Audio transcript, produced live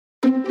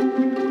I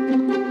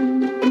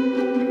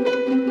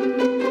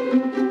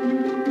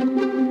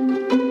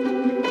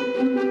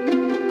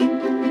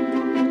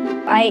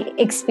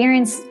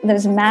experience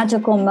those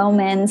magical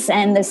moments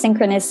and the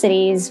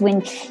synchronicities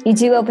when you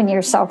do open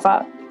yourself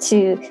up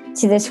to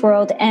this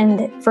world.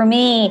 And for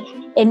me,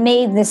 it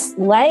made this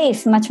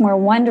life much more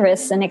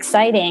wondrous and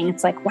exciting.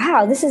 It's like,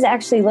 wow, this is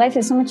actually, life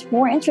is so much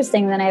more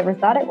interesting than I ever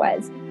thought it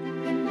was.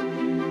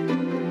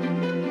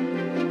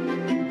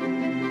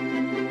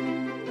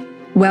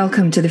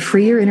 Welcome to the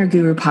Free Your Inner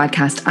Guru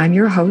podcast. I'm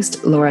your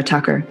host, Laura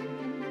Tucker.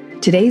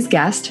 Today's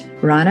guest,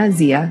 Rana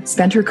Zia,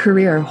 spent her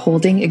career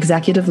holding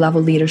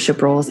executive-level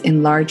leadership roles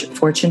in large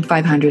Fortune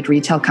 500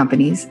 retail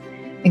companies,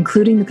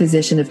 including the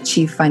position of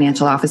Chief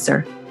Financial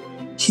Officer.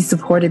 She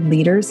supported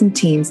leaders and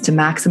teams to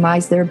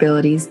maximize their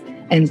abilities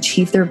and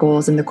achieve their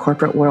goals in the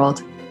corporate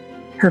world.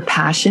 Her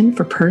passion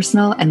for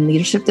personal and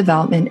leadership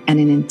development and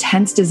an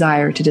intense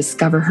desire to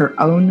discover her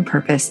own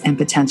purpose and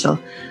potential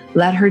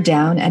led her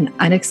down an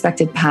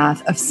unexpected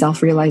path of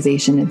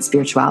self-realization and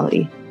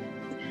spirituality.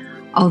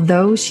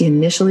 Although she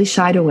initially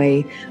shied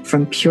away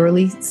from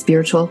purely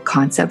spiritual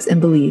concepts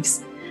and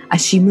beliefs,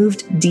 as she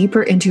moved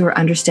deeper into her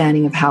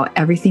understanding of how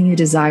everything you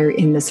desire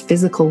in this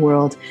physical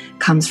world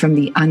comes from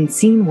the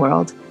unseen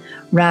world,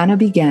 Rana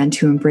began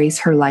to embrace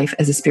her life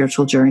as a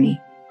spiritual journey.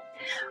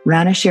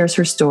 Rana shares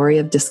her story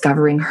of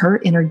discovering her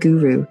inner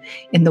guru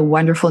in the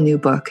wonderful new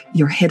book,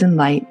 Your Hidden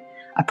Light,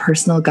 a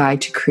personal guide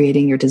to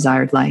creating your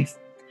desired life.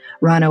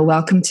 Rana,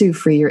 welcome to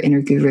Free Your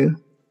Inner Guru.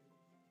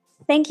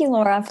 Thank you,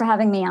 Laura, for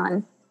having me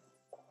on.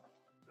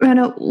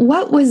 Rana,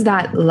 what was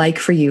that like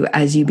for you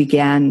as you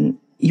began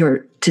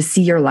to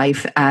see your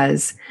life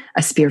as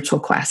a spiritual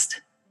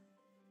quest?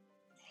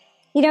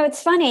 You know,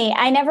 it's funny.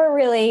 I never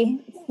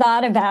really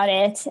thought about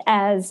it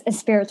as a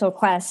spiritual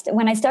quest.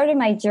 When I started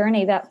my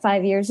journey about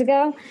 5 years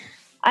ago,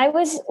 I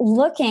was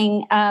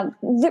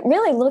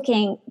really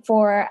looking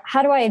for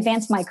how do I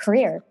advance my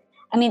career?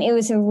 I mean, it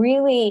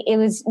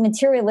was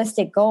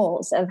materialistic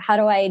goals of how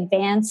do I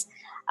advance?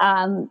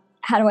 How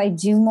do I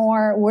do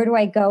more? Where do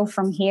I go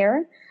from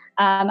here?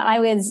 I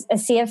was a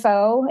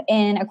CFO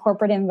in a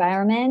corporate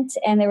environment,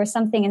 and there was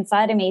something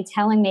inside of me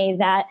telling me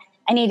that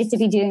I needed to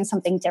be doing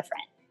something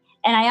different.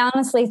 And I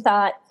honestly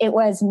thought it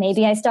was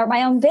maybe I start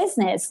my own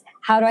business.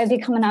 How do I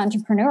become an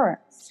entrepreneur?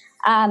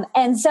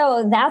 And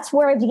so that's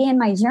where I began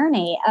my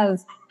journey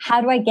of how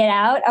do I get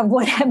out of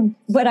what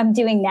I'm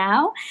doing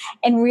now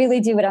and really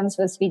do what I'm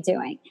supposed to be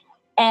doing.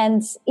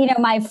 And, you know,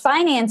 my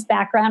finance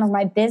background or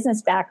my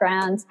business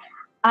background,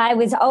 I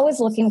was always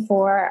looking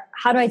for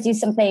how do I do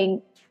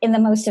something in the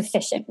most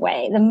efficient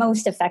way, the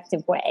most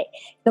effective way,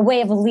 the way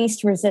of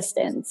least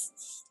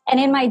resistance. And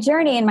in my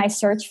journey, in my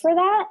search for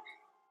that,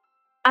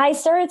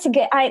 that's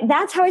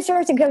how I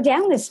started to go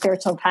down this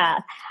spiritual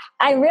path.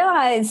 I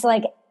realized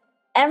like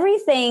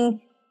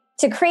everything,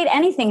 to create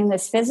anything in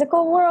this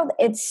physical world,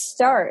 it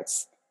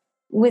starts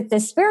with the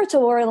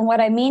spiritual world. And what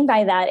I mean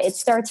by that, it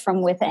starts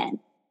from within.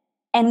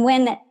 And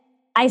when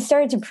I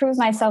started to prove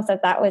myself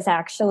that was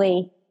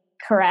actually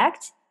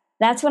correct,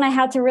 that's when I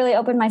had to really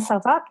open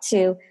myself up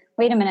to,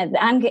 wait a minute,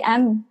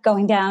 I'm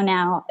going down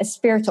now a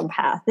spiritual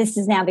path. This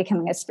is now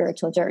becoming a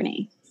spiritual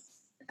journey.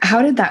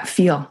 How did that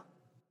feel?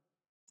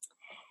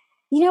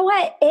 You know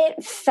what?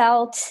 It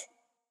felt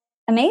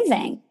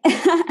amazing.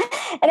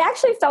 It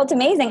actually felt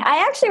amazing.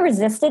 I actually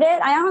resisted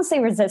it. I honestly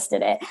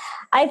resisted it.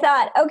 I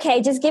thought,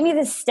 okay, just give me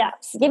the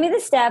steps. Give me the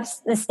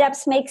steps. The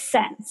steps make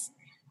sense,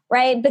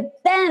 right? But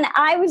then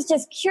I was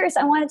just curious.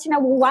 I wanted to know,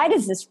 well, why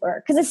does this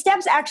work? Because the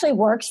steps actually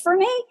works for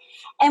me.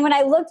 And when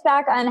I looked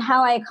back on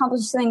how I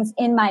accomplished things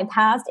in my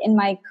past, in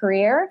my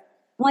career,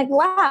 I'm like,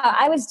 wow,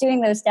 I was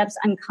doing those steps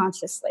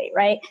unconsciously,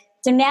 right?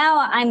 So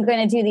now I'm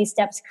going to do these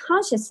steps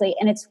consciously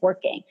and it's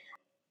working.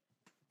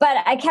 But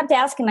I kept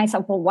asking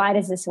myself, well, why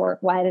does this work?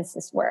 Why does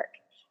this work?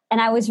 And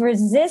I was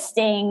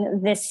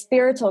resisting this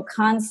spiritual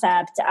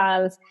concept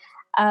of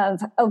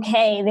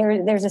okay,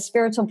 there's a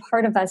spiritual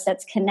part of us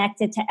that's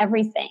connected to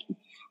everything.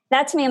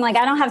 That to me, I'm like,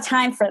 I don't have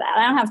time for that.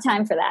 I don't have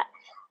time for that.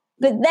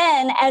 But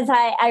then as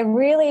I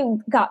really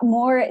got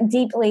more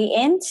deeply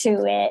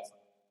into it,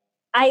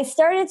 I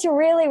started to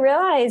really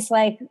realize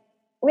like,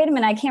 wait a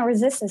minute, I can't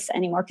resist this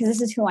anymore because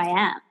this is who I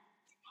am.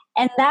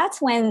 And that's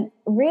when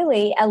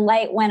really a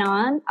light went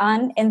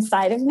on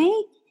inside of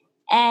me.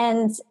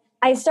 And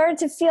I started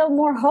to feel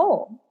more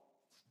whole.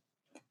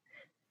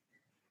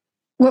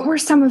 What were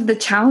some of the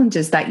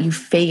challenges that you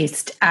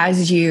faced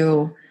as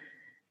you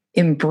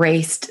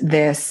embraced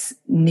this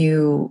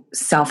new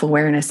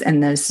self-awareness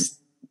and this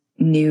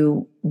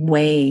new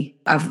way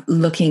of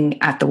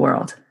looking at the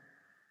world?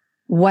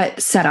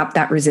 What set up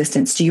that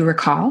resistance? Do you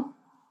recall?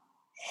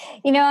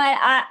 You know,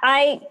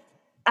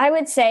 I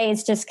would say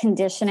it's just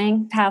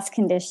conditioning, past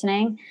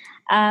conditioning.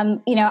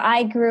 You know,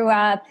 I grew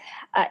up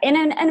in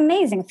an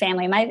amazing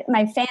family. My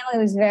family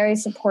was very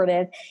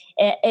supportive.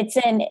 It's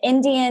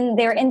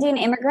they're Indian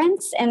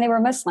immigrants and they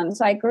were Muslim.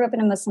 So I grew up in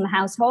a Muslim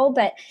household,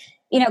 but,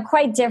 you know,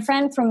 quite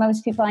different from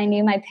most people I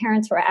knew. My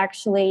parents were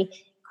actually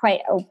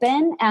quite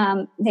open.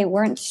 They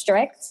weren't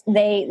strict.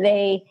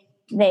 They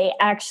they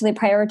actually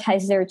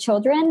prioritize their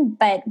children.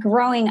 But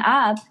growing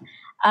up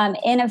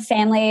in a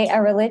family,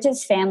 a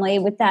religious family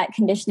with that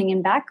conditioning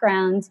and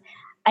background,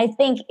 I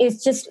think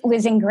it just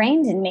was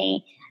ingrained in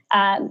me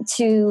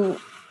to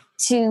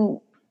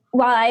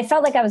while I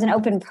felt like I was an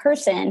open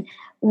person,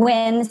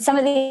 when some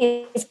of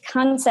these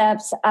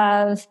concepts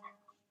of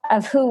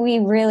who we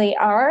really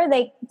are,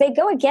 they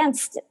go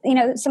against,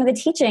 some of the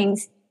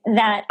teachings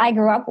that I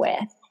grew up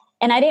with.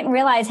 And I didn't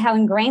realize how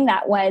ingrained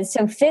that was.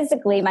 So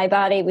physically, my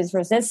body was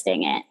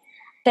resisting it.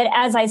 But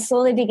as I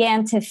slowly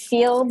began to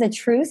feel the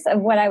truth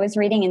of what I was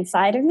reading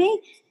inside of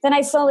me, then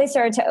I slowly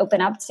started to open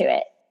up to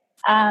it.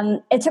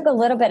 It took a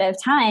little bit of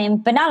time,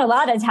 but not a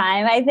lot of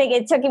time. I think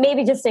it took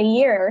maybe just a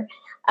year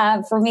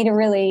for me to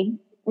really,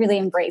 really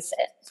embrace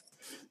it.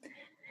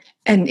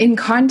 And in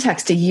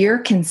context, a year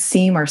can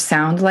seem or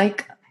sound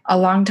like a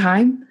long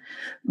time,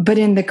 but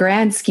in the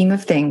grand scheme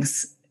of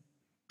things,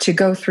 to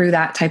go through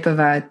that type of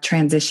a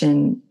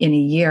transition in a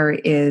year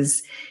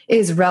is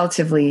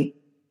relatively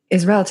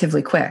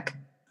quick.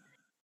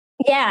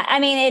 Yeah, I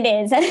mean, it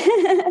is.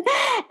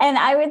 And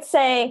I would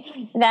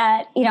say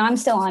that, I'm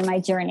still on my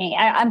journey.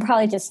 I'm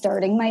probably just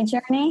starting my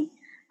journey.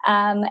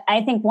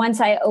 I think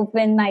once I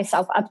opened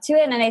myself up to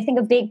it, and I think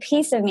a big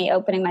piece of me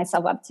opening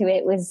myself up to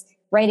it was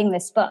writing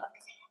this book.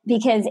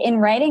 Because in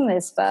writing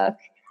this book,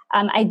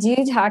 I do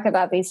talk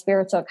about these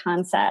spiritual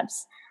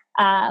concepts.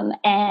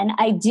 And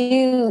I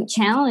do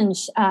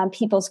challenge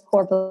people's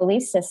core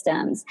belief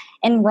systems.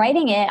 In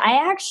writing it,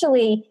 I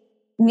actually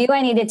knew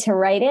I needed to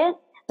write it,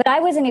 but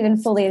I wasn't even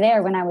fully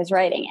there when I was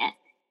writing it.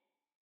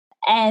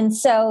 And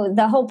so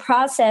the whole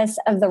process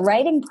of the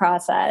writing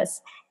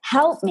process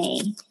helped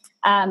me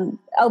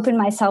open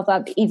myself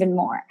up even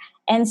more.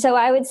 And so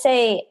I would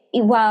say,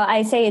 while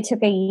I say it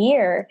took a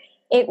year,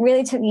 it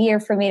really took a year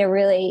for me to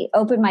really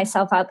open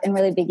myself up and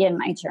really begin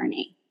my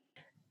journey.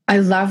 I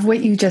love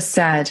what you just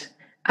said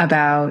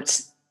about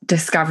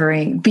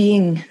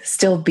discovering,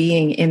 still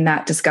being in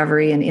that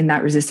discovery and in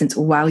that resistance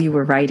while you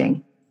were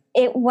writing.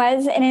 It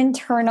was an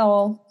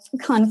internal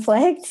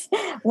conflict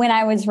when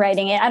I was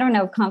writing it. I don't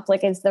know if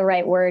conflict is the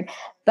right word,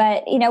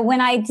 but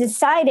when I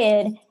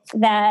decided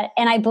that,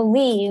 and I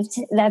believed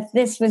that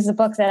this was the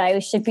book that I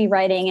should be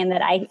writing, and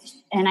that I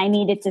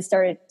needed to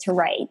start to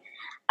write.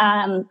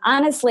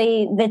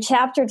 Honestly, the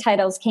chapter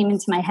titles came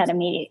into my head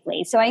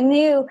immediately. So I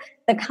knew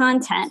the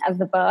content of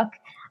the book.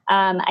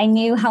 I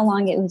knew how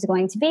long it was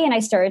going to be, and I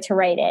started to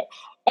write it.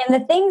 And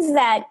the things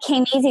that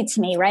came easy to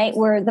me, right,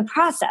 were the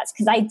process,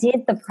 because I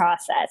did the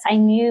process. I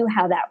knew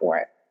how that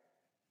worked.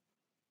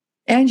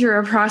 And you're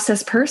a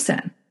process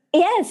person.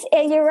 Yes,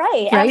 you're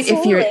right. Right?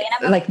 Absolutely. If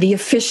you're like the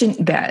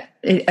efficient bit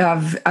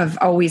of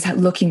always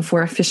looking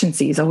for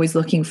efficiencies, always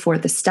looking for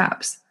the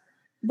steps.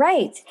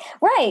 Right.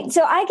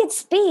 So I could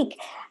speak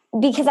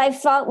because I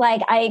felt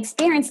like I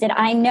experienced it.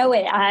 I know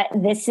it.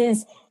 This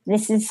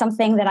is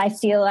something that I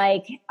feel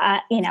like,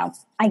 I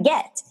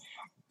get.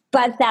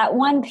 But that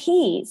one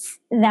piece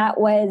that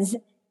was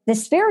the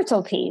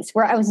spiritual piece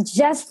where I was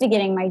just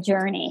beginning my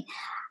journey.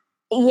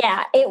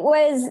 Yeah,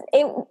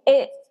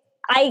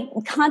 I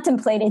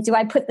contemplated, do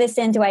I put this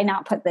in? Do I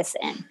not put this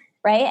in?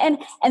 Right.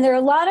 And there are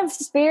a lot of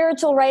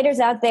spiritual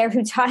writers out there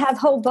who have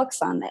whole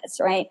books on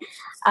this. Right.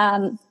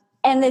 And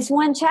this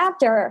one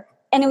chapter,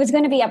 and it was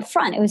going to be up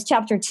front. It was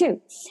chapter 2.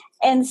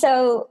 And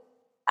so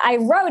I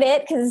wrote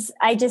it because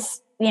I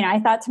just,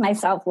 I thought to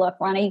myself, look,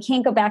 Rana, you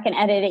can't go back and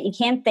edit it. You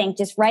can't think,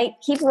 just write,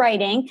 keep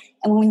writing.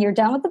 And when you're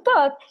done with the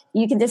book,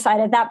 you can decide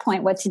at that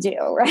point what to do.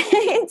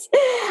 Right.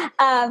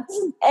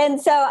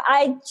 And so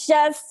I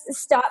just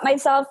stopped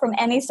myself from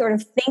any sort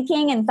of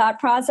thinking and thought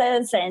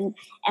process. And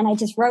I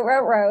just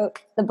wrote.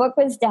 The book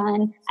was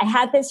done. I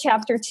had this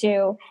chapter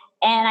 2.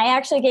 And I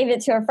actually gave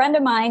it to a friend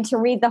of mine to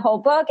read the whole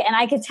book. And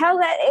I could tell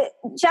that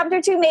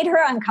chapter 2 made her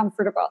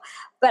uncomfortable.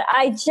 But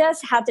I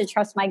just had to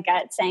trust my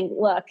gut saying,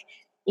 look,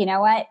 you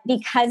know what?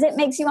 Because it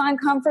makes you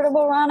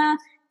uncomfortable, Rana,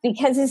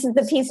 because this is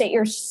the piece that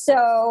you're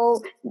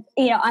so,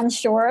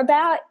 unsure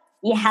about,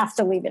 you have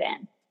to leave it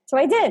in. So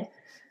I did.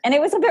 And it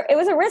was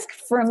a risk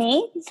for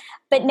me.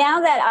 But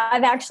now that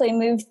I've actually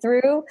moved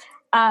through,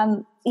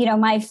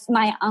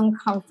 my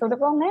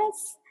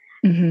uncomfortableness,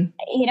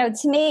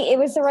 to me, it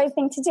was the right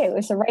thing to do. It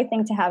was the right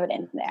thing to have it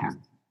in there.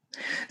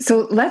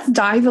 So let's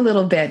dive a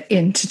little bit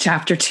into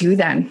chapter 2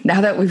 then. Now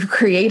that we've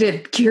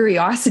created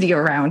curiosity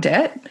around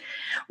it,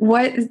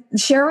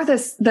 share with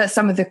us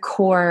some of the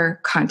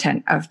core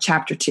content of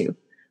chapter 2,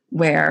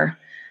 where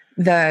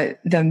the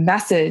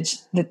message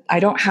that I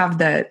don't have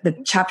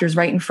the chapters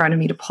right in front of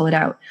me to pull it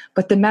out,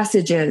 but the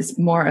message is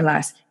more or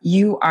less,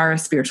 you are a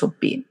spiritual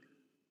being.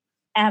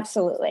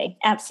 Absolutely.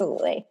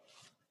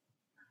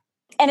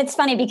 And it's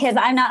funny because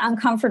I'm not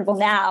uncomfortable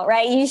now,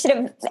 right? You should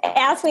have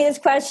asked me this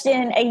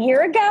question a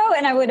year ago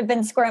and I would have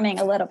been squirming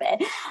a little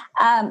bit.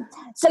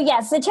 So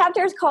yes, the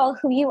chapter is called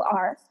Who You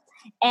Are.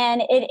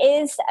 And it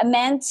is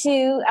meant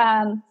to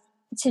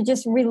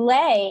just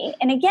relay.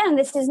 And again,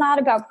 this is not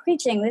about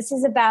preaching. This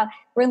is about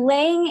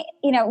relaying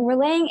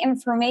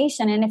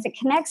information. And if it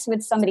connects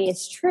with somebody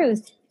as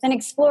truth, then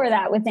explore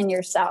that within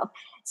yourself.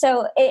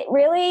 So it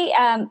really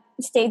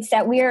states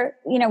that we're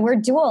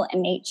dual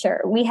in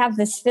nature. We have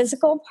this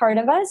physical part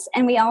of us,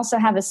 and we also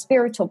have a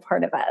spiritual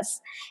part of us.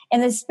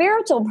 And the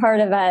spiritual part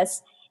of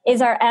us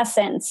is our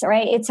essence,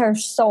 right? It's our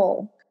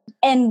soul.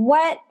 And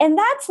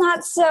that's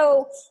not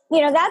so,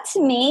 that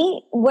to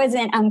me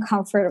wasn't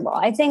uncomfortable.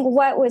 I think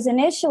what was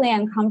initially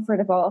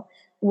uncomfortable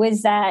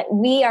was that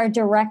we are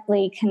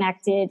directly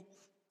connected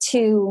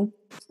to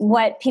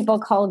what people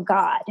call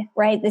God,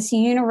 right? This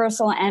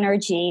universal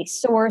energy,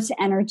 source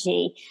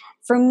energy.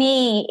 For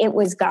me, it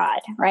was God,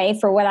 right?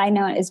 For what I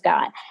know as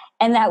God.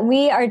 And that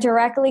we are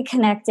directly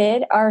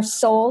connected. Our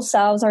soul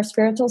selves, our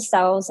spiritual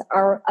selves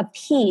are a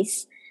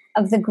piece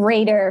of the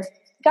greater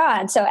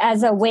God. So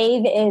as a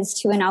wave is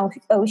to an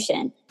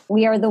ocean,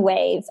 we are the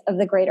wave of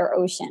the greater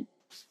ocean.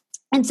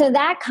 And so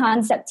that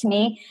concept to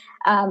me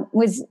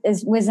was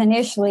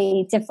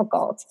initially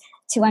difficult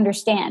to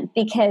understand,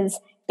 because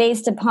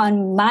based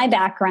upon my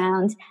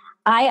background,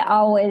 I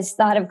always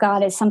thought of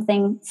God as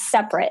something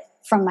separate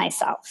from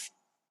myself,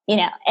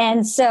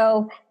 And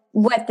so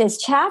what this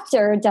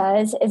chapter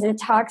does is it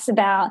talks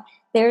about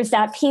there's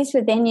that piece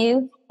within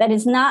you that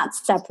is not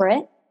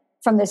separate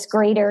from this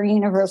greater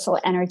universal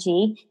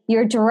energy.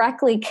 You're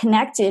directly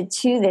connected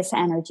to this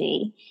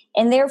energy,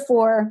 and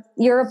therefore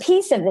you're a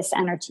piece of this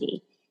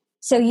energy.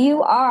 So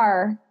you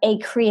are a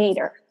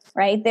creator,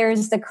 right?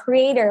 There's the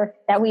creator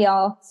that we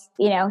all,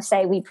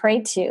 say we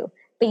pray to,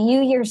 but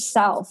you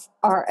yourself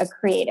are a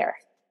creator.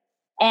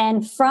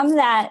 And from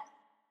that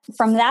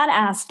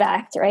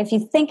aspect, right? If you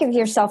think of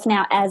yourself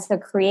now as the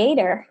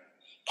creator,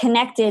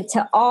 connected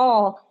to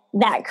all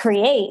that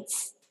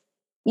creates,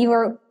 you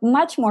are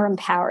much more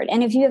empowered.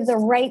 And if you have the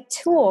right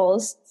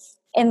tools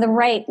and the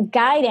right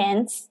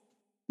guidance,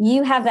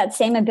 you have that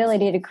same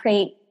ability to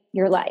create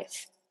your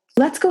life.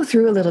 Let's go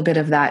through a little bit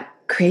of that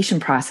creation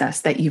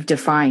process that you've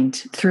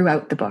defined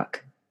throughout the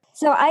book.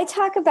 So I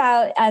talk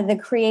about the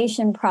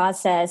creation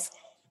process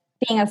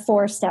being a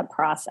 4-step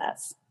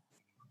process.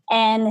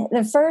 And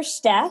the first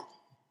step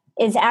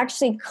is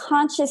actually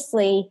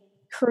consciously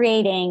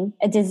creating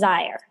a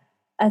desire,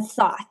 a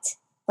thought,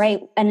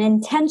 right? An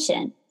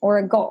intention or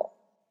a goal.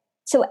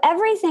 So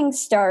everything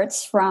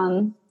starts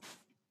from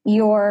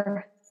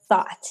your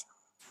thought.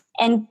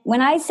 And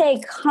when I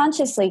say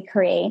consciously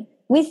create,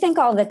 we think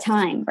all the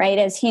time, right?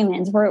 As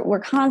humans, we're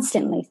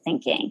constantly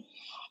thinking.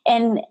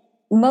 And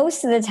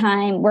most of the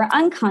time, we're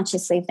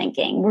unconsciously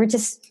thinking. We're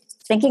just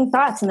thinking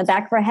thoughts in the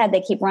back of our head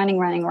that keep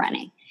running.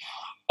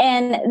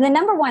 And the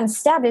number one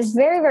step is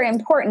very, very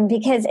important,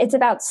 because it's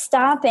about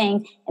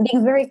stopping and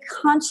being very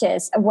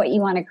conscious of what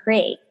you want to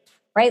create,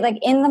 right? Like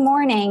in the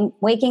morning,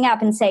 waking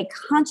up and say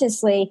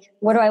consciously,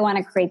 what do I want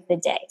to create the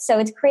day? So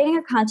it's creating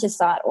a conscious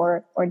thought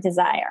or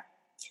desire.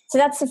 So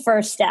that's the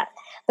first step.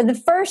 But the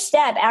first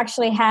step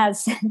actually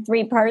has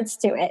 3 parts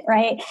to it,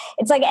 right?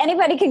 It's like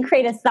anybody can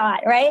create a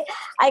thought, right?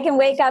 I can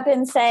wake up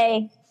and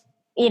say,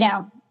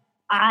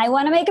 I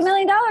want to make $1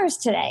 million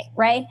today,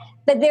 right?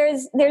 But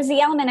there's the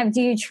element of,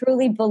 do you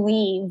truly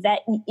believe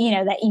that,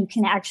 that you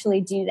can actually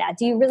do that?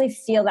 Do you really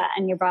feel that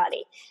in your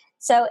body?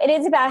 So it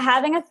is about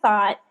having a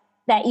thought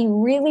that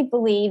you really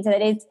believe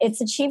that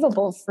it's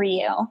achievable for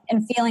you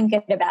and feeling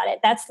good about it.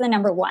 That's the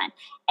number one.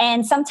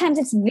 And sometimes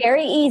it's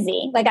very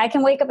easy. Like I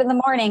can wake up in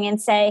the morning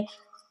and say,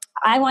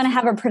 I want to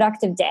have a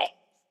productive day.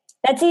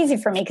 That's easy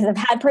for me because I've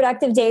had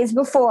productive days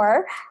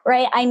before,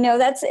 right? I know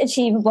that's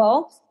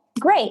achievable.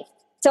 Great.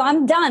 So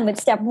I'm done with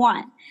step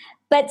 1.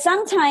 But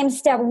sometimes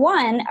step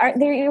 1,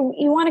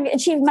 you want to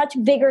achieve much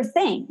bigger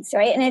things,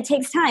 right? And it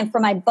takes time. For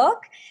my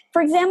book,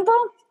 for example,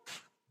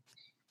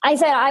 I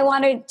said I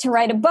wanted to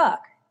write a book.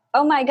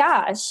 Oh my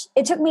gosh,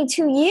 it took me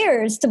 2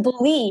 years to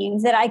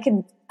believe that I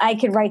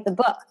could write the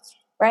book,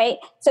 right?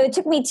 So it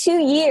took me 2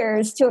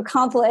 years to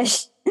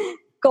accomplish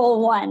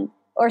goal 1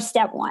 or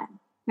step 1.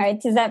 Right?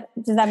 Does that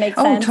make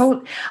sense? Oh,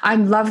 totally. I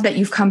love that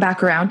you've come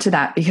back around to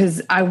that,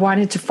 because I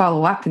wanted to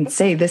follow up and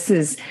say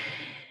this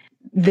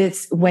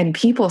when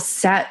people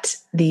set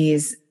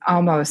these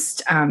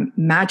almost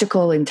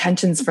magical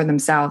intentions for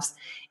themselves,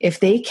 if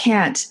they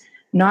can't,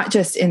 not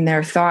just in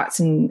their thoughts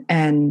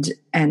and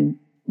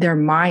their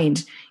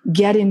mind,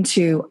 get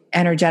into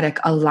energetic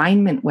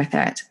alignment with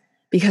it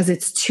because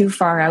it's too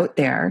far out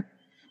there,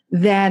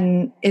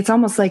 then it's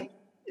almost like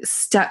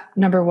step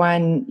number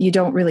 1, you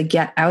don't really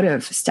get out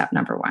of step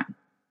number 1.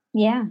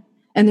 Yeah.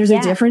 And there's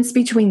a difference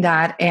between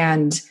that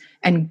and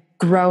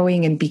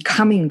growing and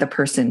becoming the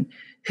person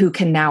who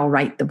can now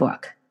write the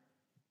book.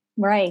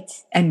 Right.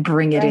 And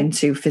bring it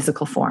into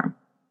physical form.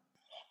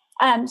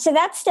 So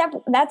that's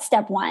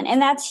step 1,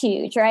 and that's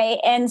huge, right?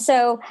 And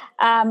so,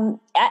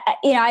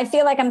 I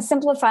feel like I'm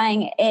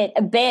simplifying it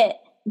a bit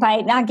by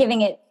not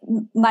giving it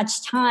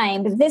much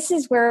time, but this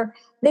is where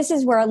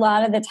a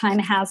lot of the time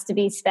has to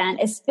be spent,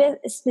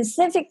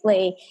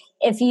 specifically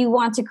if you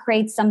want to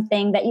create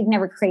something that you've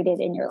never created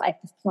in your life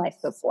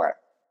before.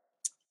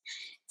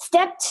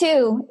 Step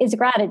 2 is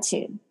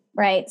gratitude,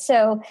 right?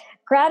 So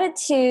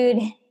gratitude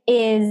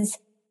is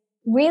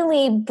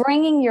really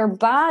bringing your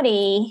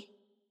body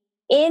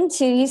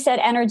into, you said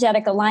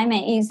energetic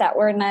alignment, use that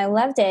word, and I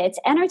loved it. It's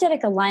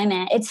energetic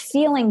alignment. It's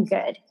feeling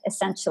good,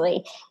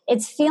 essentially.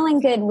 It's feeling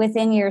good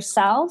within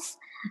yourself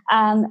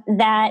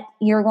that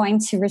you're going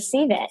to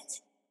receive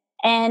it.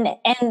 And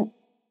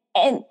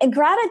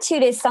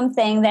gratitude is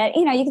something that,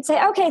 you can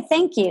say, okay,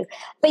 thank you.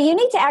 But you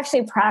need to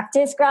actually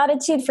practice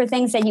gratitude for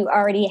things that you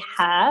already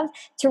have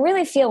to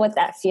really feel what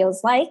that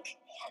feels like.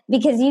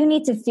 Because you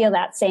need to feel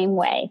that same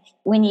way.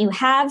 When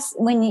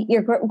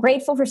you're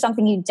grateful for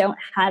something you don't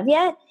have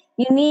yet,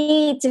 you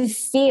need to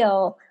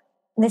feel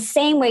the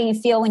same way you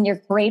feel when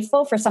you're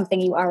grateful for something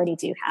you already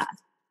do have.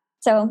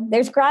 So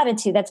there's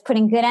gratitude. That's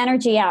putting good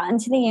energy out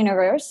into the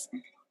universe.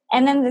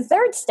 And then the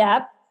third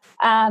step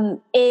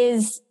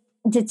is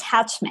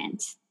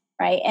detachment,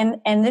 right?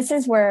 And this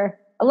is where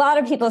a lot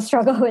of people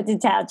struggle with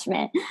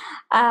detachment.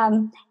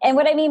 And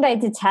what I mean by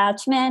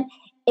detachment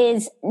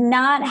is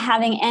not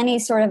having any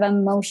sort of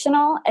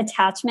emotional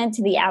attachment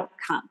to the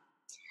outcome.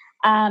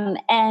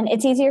 And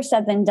it's easier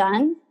said than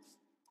done.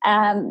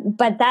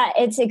 But that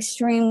it's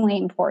extremely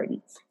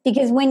important,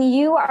 because when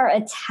you are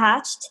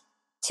attached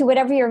to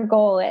whatever your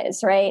goal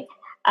is, right?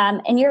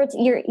 And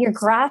you're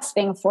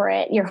grasping for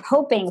it, you're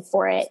hoping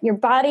for it, your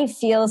body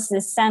feels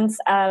this sense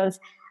of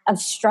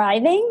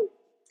striving.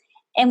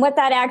 And what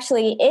that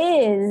actually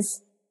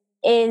is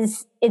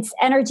it's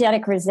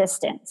energetic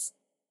resistance,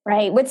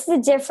 right? What's the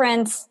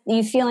difference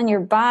you feel in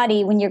your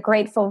body when you're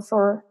grateful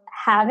for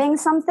having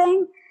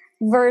something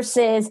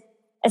versus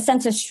a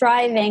sense of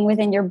striving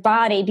within your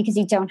body because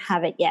you don't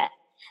have it yet?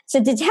 So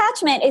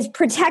detachment is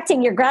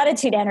protecting your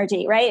gratitude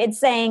energy, right? It's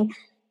saying,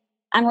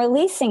 I'm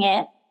releasing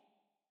it.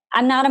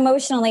 I'm not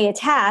emotionally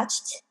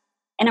attached,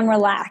 and I'm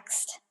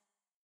relaxed.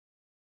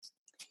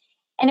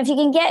 And if you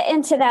can get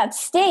into that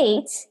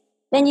state,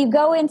 then you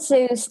go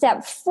into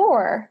step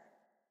 4,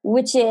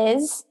 which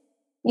is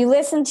you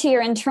listen to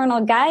your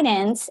internal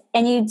guidance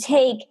and you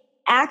take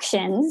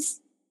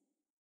actions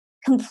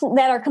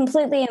that are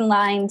completely in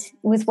line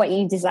with what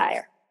you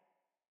desire.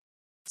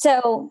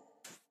 So,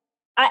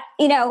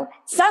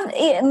 sometimes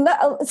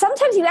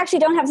you actually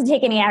don't have to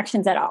take any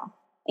actions at all.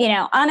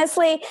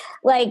 Honestly,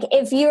 like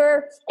if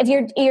you're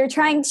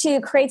trying to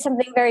create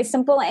something very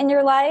simple in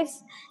your life,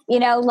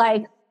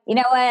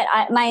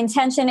 my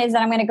intention is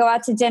that I'm going to go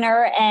out to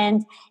dinner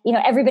and,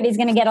 everybody's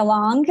going to get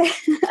along.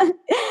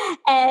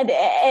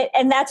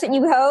 and that's what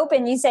you hope.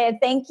 And you say,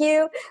 thank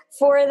you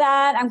for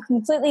that. I'm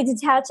completely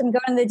detached. I'm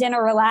going to the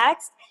dinner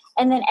relaxed.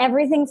 And then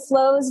everything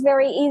flows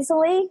very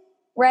easily,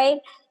 right?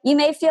 You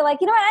may feel like,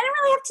 I didn't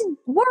really have to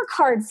work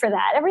hard for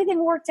that.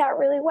 Everything worked out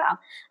really well.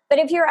 But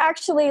if you're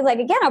actually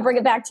again, I'll bring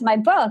it back to my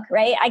book,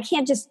 right? I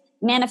can't just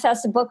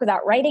manifest a book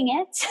without writing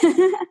it.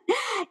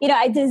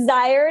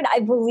 I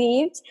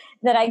believed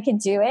that I could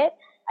do it.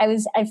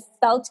 I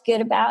felt good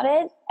about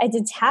it. I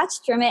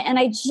detached from it and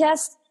I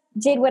just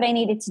did what I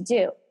needed to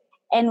do.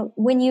 And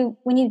when you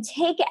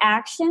take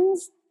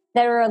actions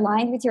that are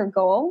aligned with your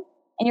goal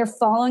and you're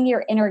following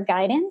your inner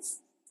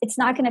guidance, it's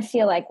not going to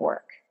feel like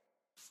work.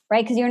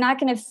 Right? Because you're not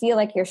going to feel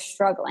like you're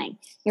struggling.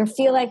 You'll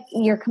feel like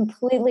you're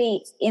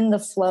completely in the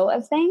flow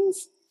of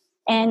things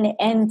and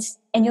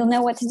you'll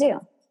know what to do.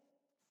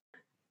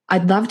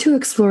 I'd love to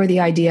explore the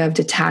idea of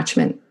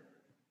detachment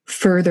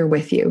further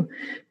with you,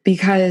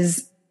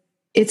 because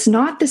it's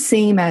not the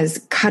same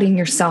as cutting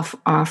yourself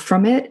off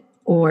from it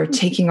or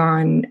taking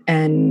on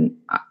an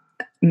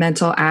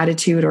mental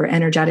attitude or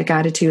energetic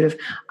attitude of,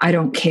 I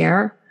don't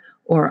care,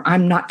 or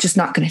I'm not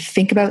going to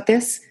think about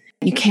this.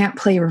 You can't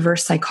play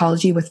reverse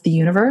psychology with the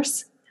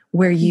universe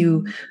where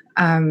you,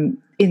 on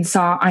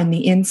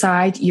the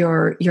inside,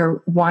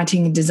 you're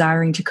wanting and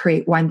desiring to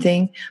create one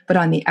thing, but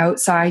on the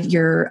outside,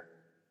 you're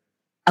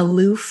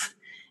aloof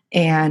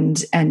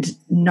and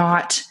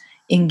not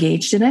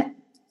engaged in it.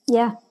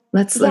 Yeah.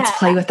 Let's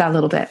play with that a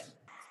little bit.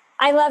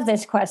 I love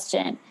this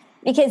question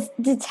because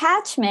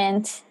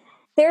detachment,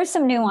 there's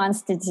some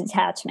nuance to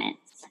detachment,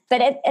 but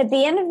at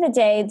the end of the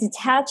day,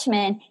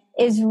 detachment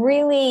is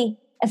really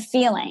a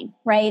feeling,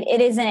 right? It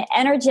is an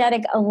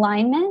energetic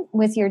alignment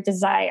with your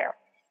desire.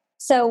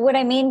 So what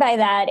I mean by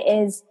that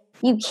is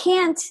you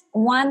can't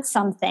want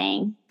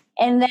something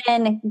and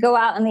then go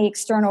out in the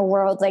external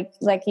world,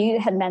 like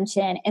you had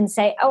mentioned, and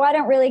say, oh, I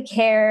don't really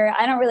care.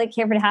 I don't really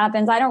care if it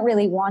happens. I don't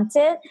really want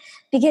it.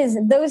 Because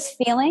those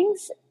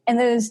feelings and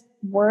those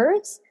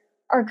words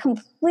are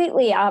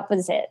completely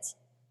opposite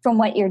from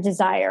what your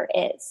desire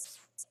is.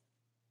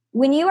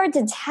 When you are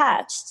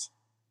detached,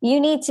 you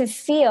need to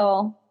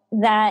feel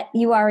that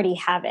you already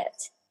have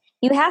it.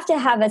 You have to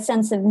have a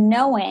sense of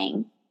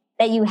knowing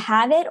that you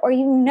have it, or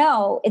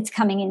it's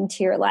coming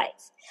into your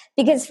life.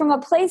 Because from a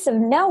place of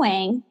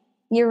knowing,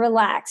 you're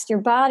relaxed, your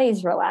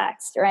body's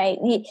relaxed, right?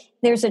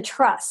 There's a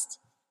trust.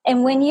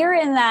 And when you're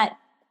in that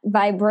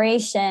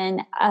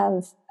vibration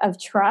of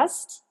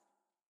trust,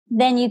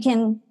 then you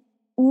can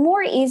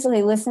more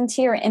easily listen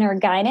to your inner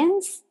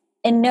guidance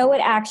and know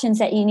what actions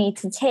that you need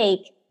to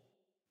take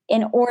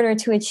in order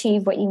to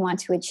achieve what you want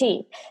to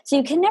achieve. So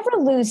you can never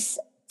lose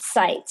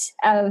sight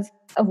of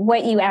of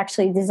what you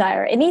actually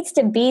desire. It needs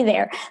to be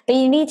there, but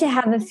you need to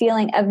have a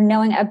feeling of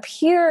knowing, a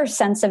pure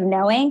sense of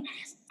knowing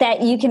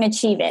that you can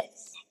achieve it.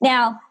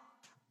 Now,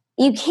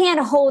 you can't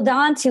hold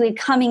on to it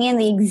coming in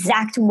the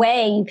exact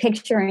way you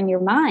picture in your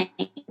mind.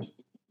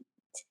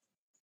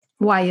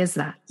 Why is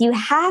that? You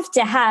have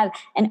to have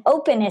an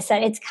openness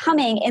that it's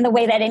coming in the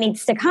way that it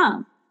needs to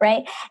come,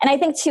 right? And I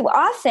think too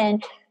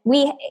often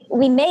we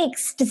make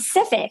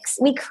specifics.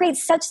 We create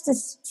such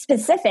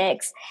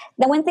specifics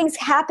that when things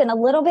happen a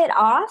little bit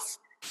off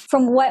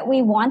from what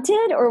we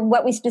wanted or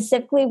what we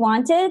specifically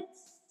wanted,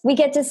 we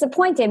get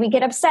disappointed, we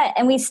get upset,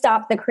 and we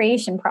stop the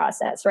creation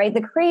process, right?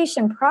 The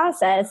creation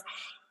process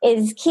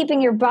is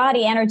keeping your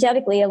body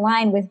energetically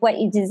aligned with what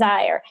you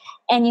desire.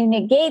 And you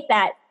negate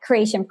that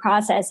creation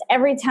process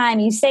every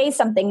time you say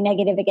something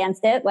negative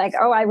against it, like,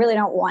 oh, I really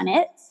don't want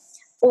it,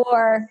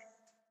 or,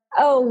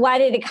 oh, why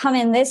did it come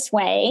in this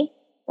way,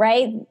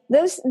 right?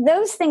 Those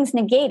things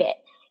negate it.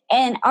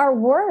 And our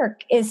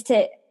work is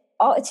to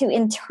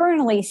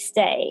internally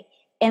stay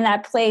in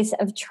that place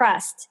of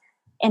trust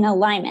and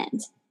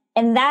alignment.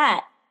 And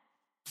that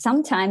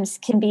sometimes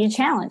can be a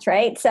challenge,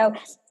 right? So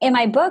in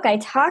my book, I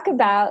talk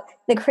about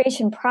the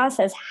creation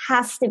process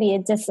has to be a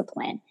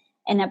discipline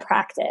and a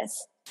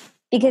practice,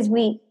 because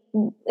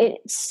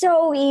it's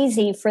so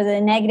easy for the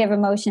negative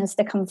emotions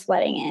to come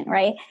flooding in,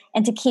 right?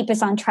 And to keep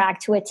us on track,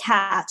 to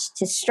attach,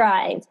 to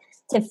strive,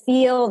 to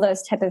feel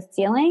those type of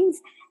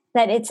feelings,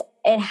 that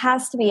it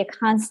has to be a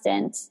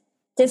constant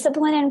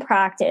discipline and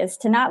practice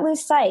to not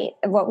lose sight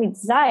of what we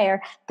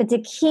desire, but to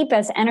keep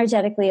us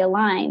energetically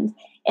aligned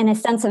in a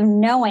sense of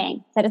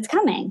knowing that it's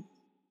coming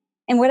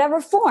in whatever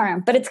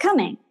form, but it's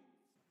coming.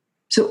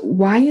 So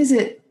why is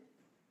it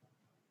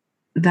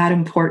that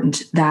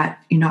important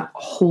that you not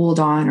hold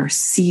on or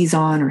seize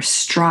on or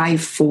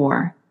strive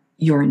for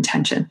your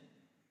intention?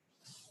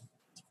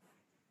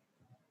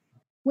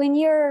 When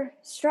you're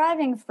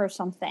striving for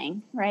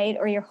something, right,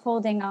 or you're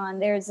holding on,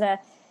 there's a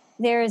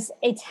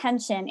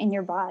tension in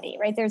your body,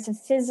 right? There's a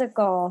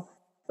physical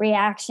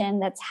reaction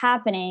that's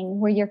happening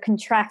where you're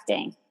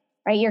contracting,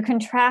 right? You're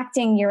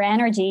contracting your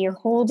energy. You're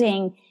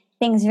holding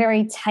things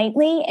very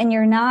tightly, and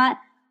you're not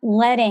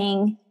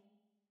letting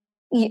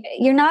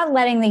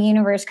the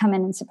universe come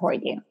in and support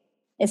you,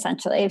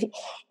 essentially.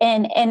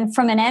 And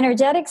from an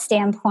energetic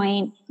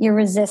standpoint, you're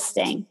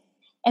resisting.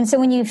 And so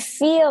when you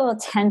feel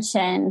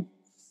tension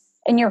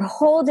and you're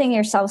holding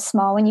yourself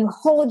small, when you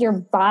hold your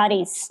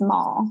body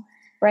small,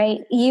 right,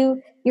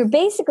 you're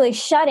basically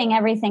shutting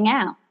everything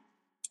out.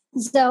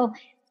 So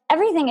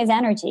everything is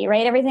energy,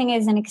 right? Everything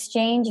is an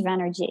exchange of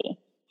energy.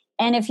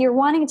 And if you're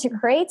wanting to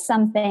create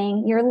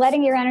something, you're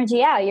letting your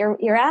energy out.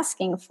 You're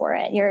asking for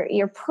it.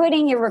 You're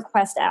putting your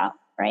request out,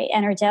 right,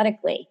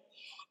 energetically.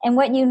 And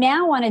what you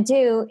now want to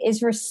do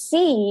is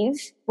receive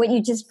what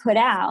you just put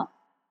out.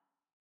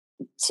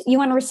 You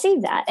want to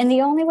receive that. And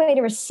the only way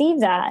to receive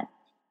that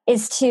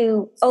is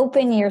to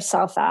open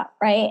yourself up,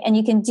 right? And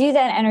you can do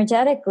that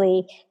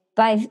energetically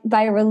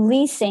by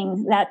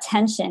releasing that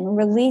tension,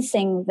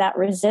 releasing that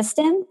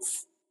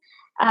resistance,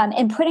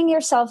 and putting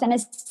yourself in a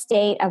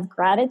state of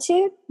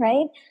gratitude,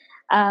 right?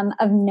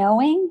 Of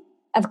knowing,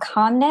 of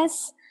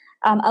calmness,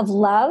 of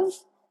love.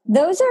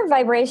 Those are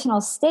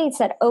vibrational states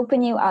that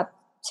open you up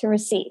to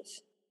receive.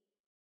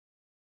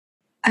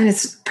 And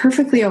it's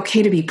perfectly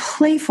okay to be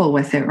playful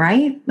with it,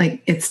 right?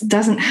 Like it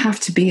doesn't have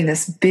to be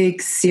this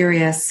big,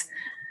 serious,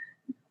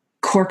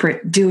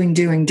 corporate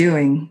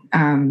doing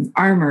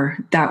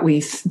armor that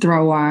we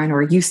throw on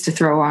or used to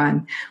throw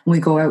on when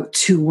we go out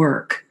to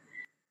work.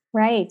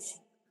 Right.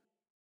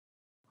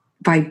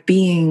 By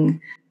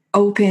being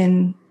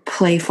open,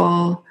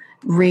 playful,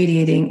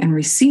 radiating, and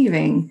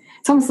receiving,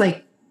 it's almost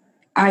like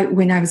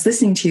when I was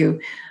listening to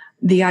you,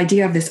 the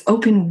idea of this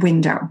open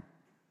window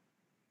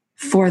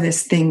for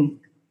this thing,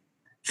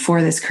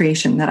 for this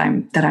creation that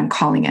I'm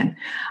calling in.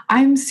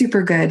 I'm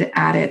super good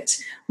at it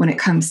when it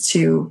comes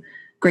to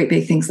great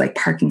big things like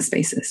parking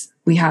spaces.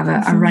 We have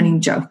a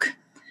running joke.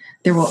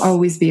 There will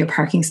always be a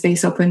parking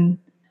space open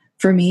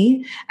for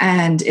me.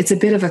 And it's a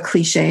bit of a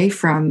cliche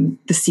from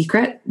The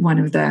Secret, one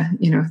of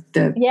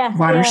the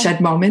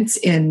watershed moments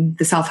in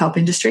the self-help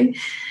industry,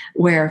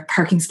 where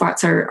parking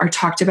spots are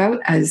talked about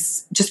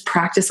as just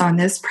practice on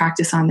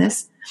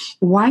this.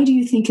 Why do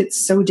you think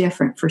it's so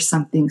different for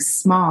something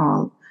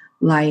small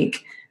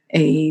like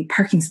a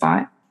parking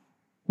spot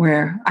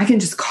where I can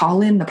just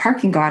call in the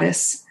parking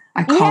goddess?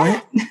 I call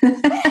it. It's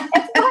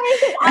funny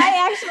because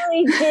I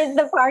actually did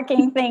the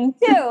parking thing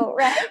too,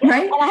 right?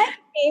 Right. And I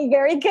became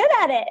very good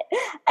at it.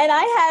 And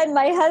I had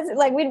my husband,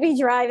 like we'd be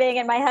driving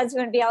and my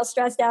husband would be all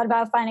stressed out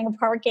about finding a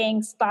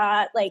parking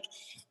spot. And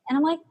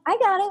I'm like, I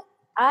got it.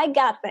 I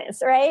got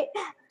this, right?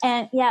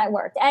 And yeah, it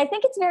worked. I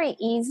think it's very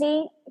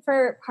easy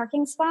for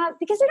parking spot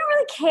because we don't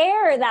really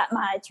care that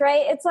much,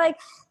 right? It's like,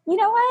 you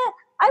know what?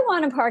 I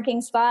want a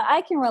parking spot.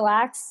 I can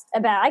relax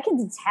about, I can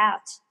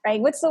detach, right?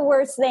 What's the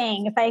worst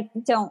thing if I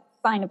don't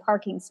find a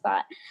parking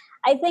spot?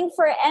 I think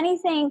for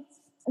anything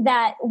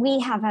that we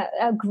have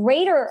a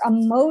greater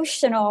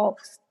emotional,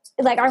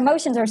 like our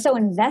emotions are so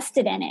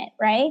invested in it,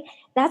 right?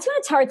 That's when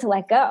it's hard to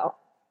let go.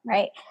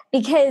 right?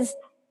 Because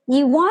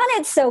you want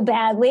it so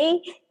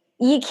badly,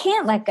 you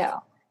can't let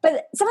go.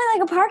 But something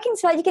like a parking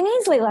spot, you can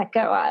easily let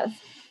go of,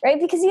 right?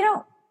 Because you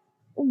don't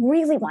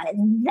really want it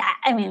that.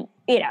 I mean,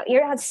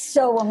 you're not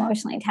so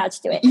emotionally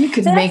attached to it. You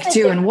could make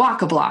do and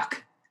walk a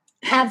block.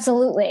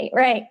 Absolutely.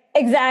 Right.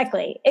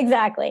 Exactly. And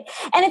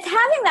it's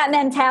having that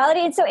mentality.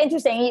 It's so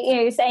interesting.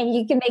 You're saying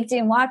you can make do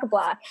and walk a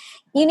block.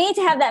 You need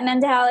to have that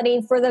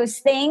mentality for those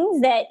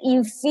things that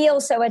you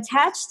feel so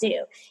attached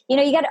to.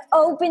 You got to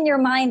open your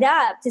mind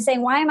up to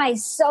saying, why am I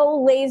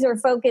so laser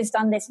focused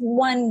on this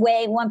one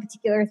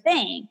particular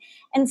thing?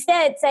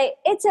 Instead, say,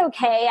 it's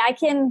okay. I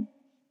can,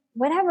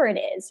 whatever it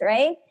is.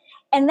 Right.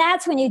 And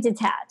that's when you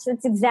detach.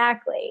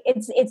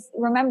 It's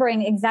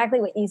remembering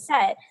exactly what you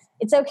said.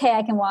 It's okay.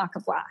 I can walk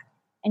a block.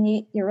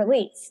 And you're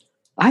released.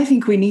 I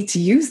think we need to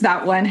use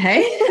that one.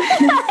 Hey,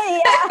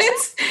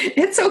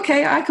 it's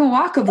okay. I can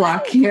walk a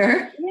block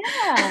here.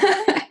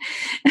 Yeah.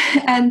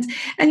 and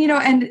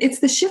it's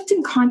the shift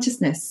in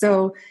consciousness.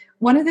 So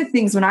one of the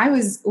things when I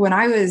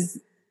was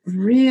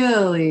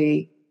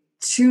really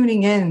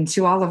tuning in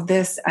to all of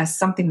this as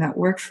something that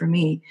worked for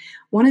me,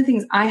 one of the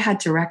things I had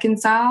to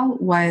reconcile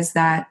was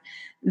that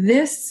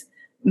this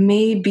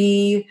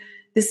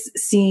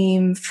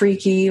seem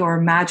freaky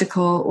or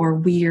magical or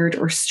weird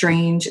or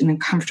strange and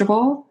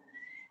uncomfortable.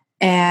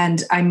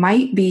 And I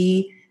might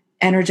be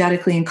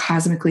energetically and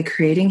cosmically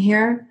creating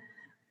here,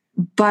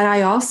 but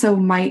I also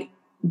might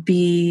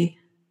be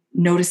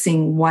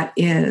noticing what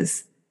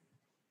is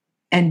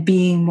and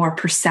being more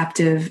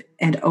perceptive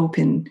and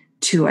open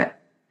to it.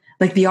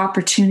 Like the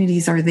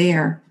opportunities are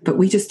there, but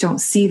we just don't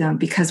see them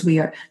because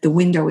the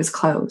window is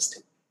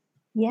closed.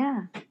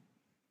 Yeah.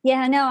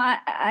 Yeah, no,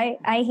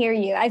 I hear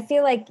you. I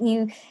feel like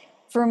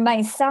for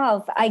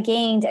myself, I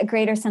gained a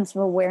greater sense of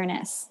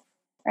awareness,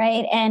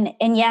 right? And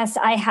yes,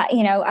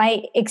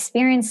 I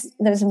experienced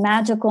those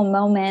magical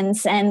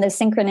moments and the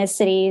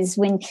synchronicities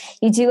when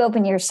you do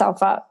open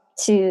yourself up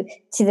to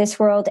this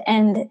world.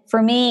 And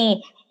for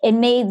me, it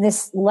made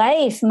this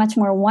life much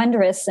more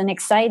wondrous and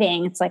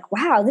exciting. It's like,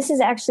 wow,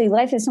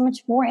 life is so much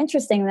more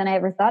interesting than I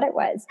ever thought it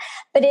was.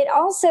 But it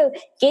also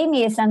gave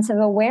me a sense of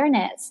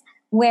awareness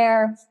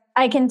where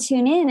I can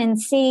tune in and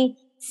see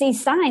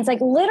signs, like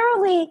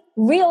literally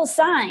real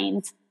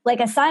signs,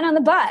 like a sign on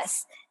the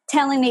bus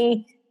telling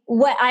me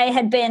what I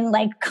had been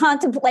like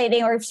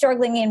contemplating or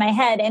struggling in my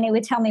head, and it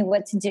would tell me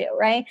what to do,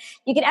 right?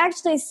 You can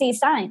actually see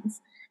signs.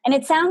 And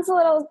it sounds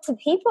to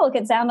people, it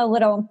could sound a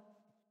little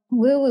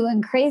woo-woo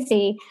and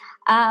crazy.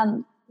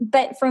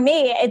 But for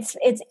me, it's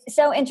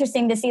so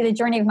interesting to see the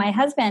journey of my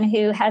husband,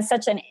 who has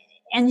such an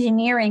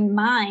engineering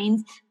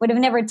mind, would have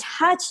never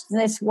touched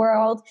this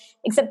world,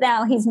 except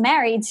now he's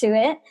married to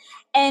it.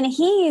 And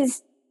he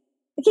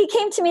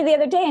came to me the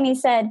other day and he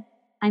said,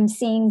 I'm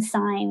seeing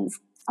signs.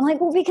 I'm like,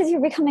 well, because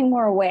you're becoming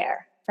more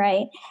aware,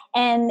 right?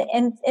 And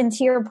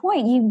to your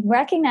point, you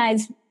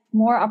recognize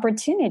more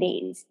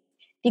opportunities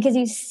because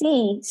you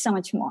see so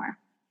much more.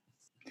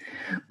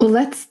 Well,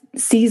 let's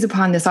seize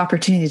upon this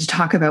opportunity to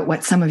talk about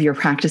what some of your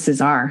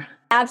practices are.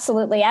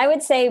 Absolutely. I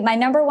would say my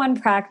number one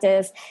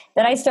practice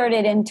that I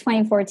started in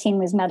 2014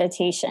 was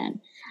meditation.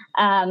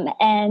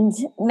 And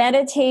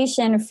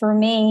meditation for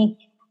me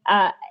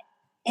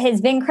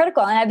has been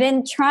critical. And I've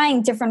been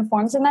trying different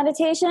forms of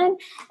meditation.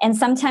 And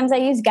sometimes I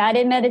use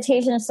guided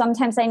meditation.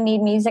 Sometimes I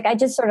need music. I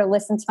just sort of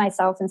listen to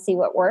myself and see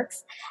what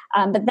works.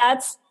 But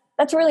that's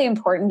really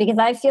important because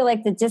I feel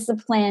like the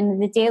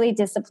daily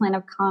discipline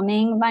of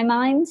calming my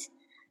mind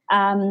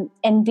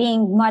and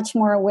being much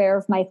more aware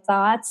of my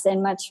thoughts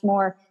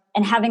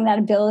and having that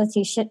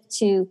ability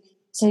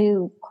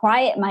to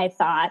quiet my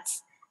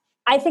thoughts,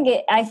 I think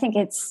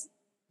it's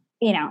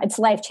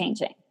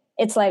life-changing.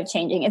 It's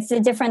life-changing. It's the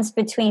difference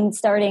between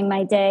starting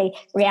my day,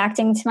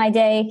 reacting to my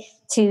day,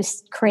 to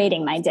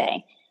creating my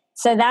day.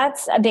 So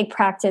that's a big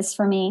practice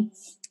for me.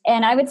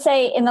 And I would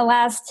say in the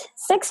last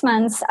 6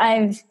 months,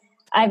 I've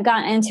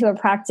gotten into a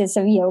practice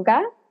of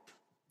yoga.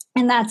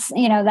 And that's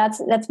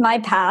my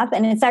path.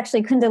 And it's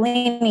actually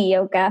Kundalini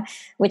yoga,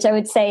 which I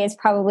would say is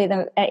probably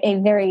a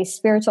very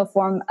spiritual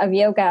form of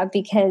yoga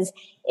because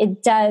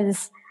it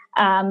does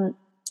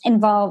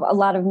involve a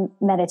lot of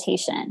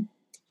meditation.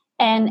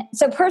 And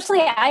so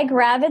personally, I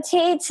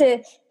gravitate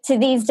to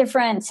these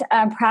different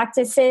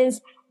practices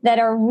that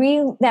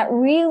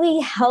really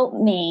help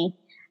me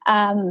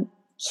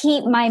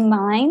keep my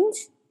mind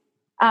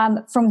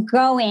from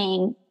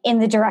going in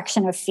the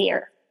direction of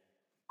fear.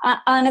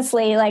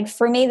 Honestly, like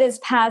for me this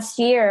past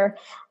year,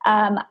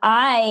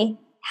 I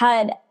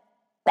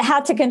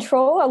had to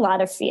control a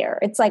lot of fear.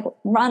 It's like,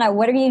 Rana,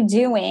 what are you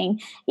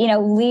doing?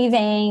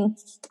 Leaving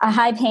a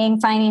high-paying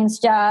finance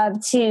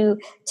job to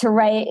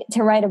write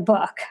a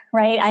book,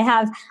 right? I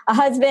have a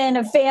husband,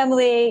 a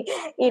family.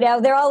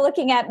 They're all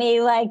looking at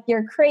me like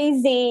you're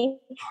crazy,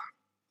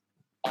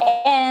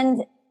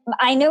 and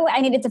I know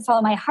I needed to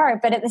follow my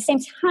heart, but at the same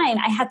time,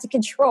 I had to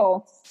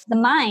control the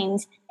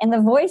mind and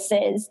the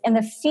voices and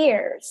the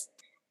fears.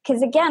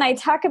 Because again, I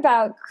talk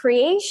about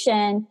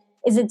creation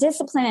is a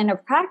discipline and a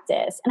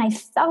practice, and I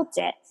felt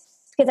it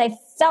because I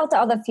felt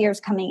all the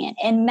fears coming in.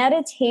 And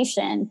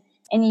meditation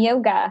and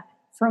yoga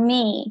for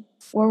me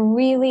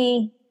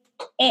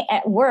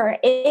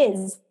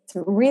is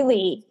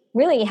really,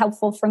 really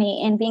helpful for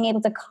me in being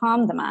able to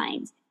calm the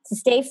mind, to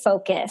stay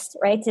focused,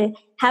 right? To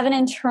have an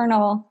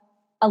internal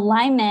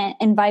alignment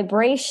and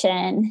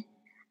vibration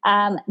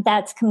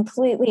that's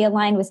completely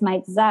aligned with my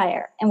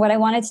desire. And what I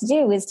wanted to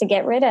do is to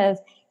get rid of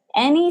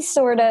any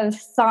sort of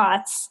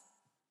thoughts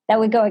that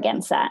would go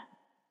against that.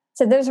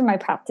 So those are my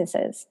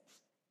practices.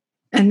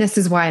 And this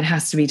is why it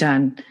has to be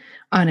done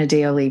on a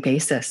daily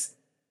basis,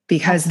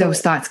 because Absolutely.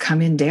 those thoughts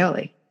come in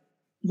daily.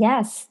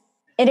 Yes,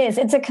 it is.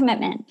 It's a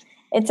commitment.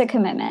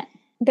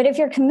 But if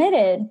you're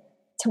committed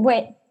to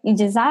what you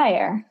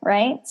desire,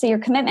 right? So your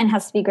commitment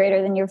has to be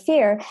greater than your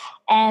fear.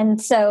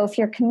 And so if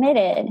you're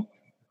committed,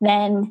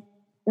 then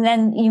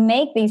you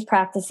make these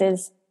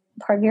practices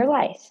part of your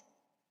life.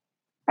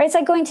 Right? It's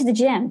like going to the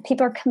gym.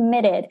 People are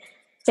committed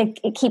to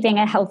keeping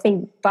a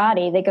healthy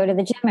body. They go to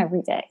the gym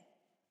every day.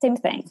 Same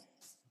thing.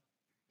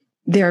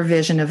 Their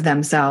vision of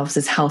themselves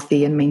as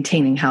healthy and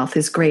maintaining health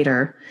is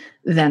greater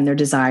than their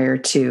desire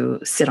to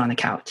sit on the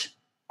couch.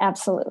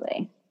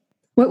 Absolutely.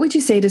 What would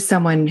you say to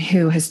someone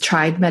who has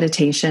tried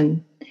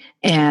meditation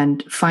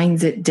and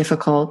finds it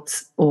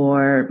difficult,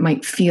 or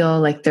might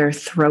feel like their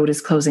throat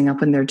is closing up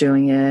when they're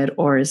doing it,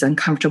 or is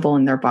uncomfortable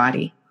in their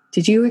body?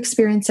 Did you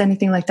experience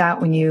anything like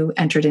that when you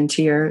entered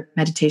into your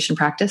meditation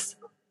practice?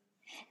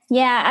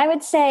 Yeah, I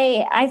would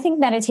say I think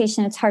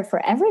meditation, it's hard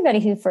for everybody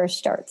who first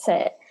starts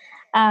it.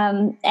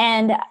 And,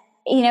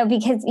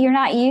 because you're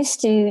not used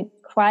to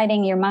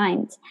quieting your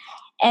mind.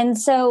 And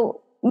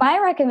so my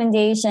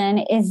recommendation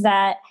is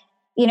that,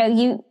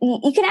 you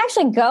can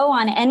actually go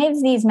on any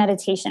of these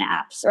meditation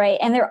apps, right?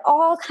 And there are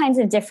all kinds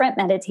of different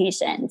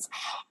meditations,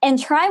 and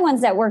try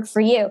ones that work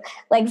for you.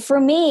 Like for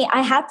me,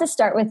 I had to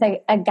start with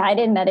a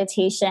guided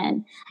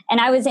meditation.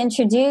 And I was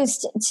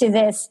introduced to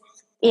this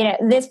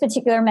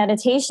particular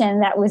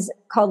meditation that was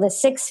called the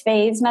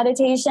 6-phase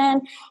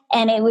meditation,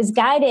 and it was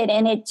guided,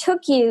 and it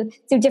took you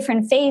through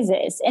different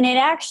phases, and it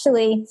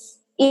actually,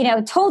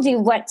 told you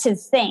what to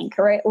think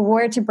or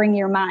where to bring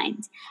your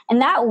mind. And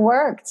that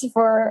worked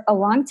for a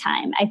long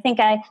time. I think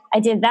I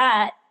did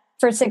that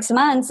for 6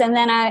 months. And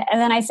then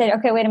I said,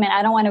 okay, wait a minute.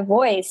 I don't want a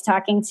voice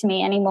talking to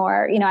me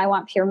anymore. I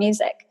want pure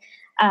music.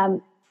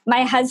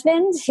 My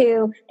husband,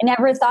 who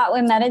never thought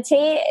would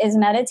meditate, is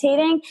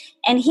meditating,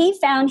 and he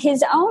found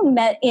his own,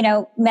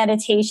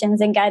 meditations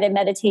and guided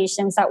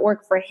meditations that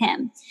work for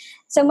him.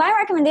 So my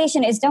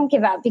recommendation is don't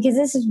give up, because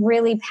this is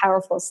really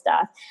powerful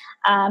stuff.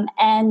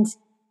 And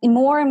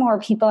more and more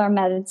people are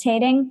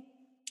meditating.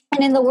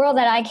 And in the world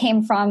that I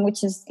came from,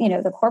 which is,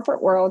 the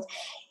corporate world,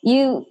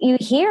 you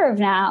hear of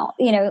now,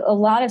 a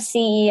lot of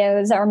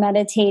CEOs are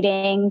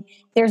meditating.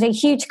 There's a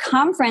huge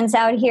conference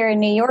out here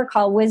in New York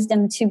called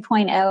Wisdom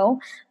 2.0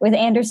 with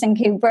Anderson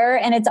Cooper,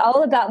 and it's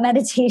all about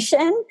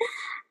meditation.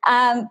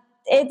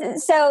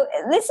 So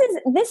this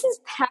is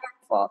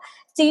powerful.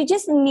 So you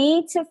just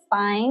need to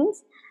find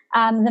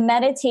the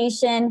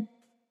meditation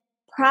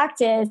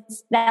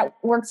practice that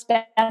works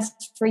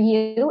best for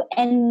you,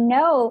 and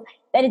know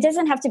that it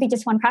doesn't have to be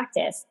just one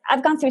practice.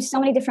 I've gone through so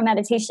many different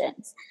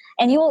meditations,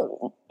 and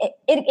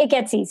it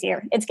gets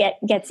easier. It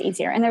gets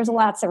easier, and there's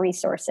lots of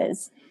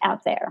resources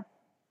out there.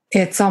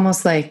 It's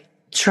almost like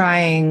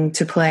trying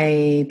to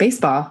play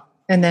baseball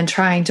and then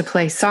trying to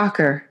play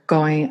soccer,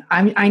 going,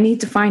 I need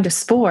to find a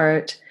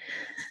sport,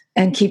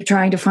 and keep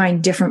trying to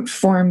find different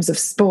forms of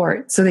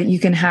sport so that you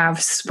can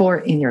have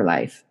sport in your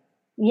life.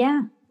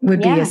 Yeah.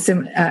 Would be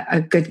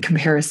a good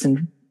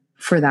comparison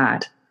for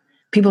that.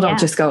 People don't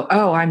just go,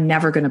 oh, I'm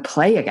never going to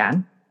play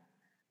again,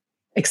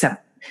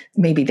 except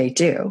maybe they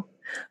do.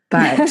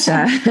 But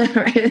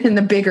in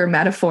the bigger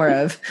metaphor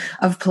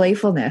of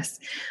playfulness.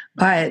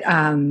 But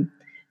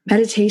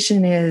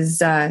meditation is,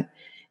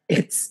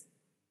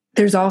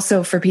 there's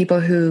also, for people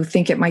who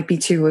think it might be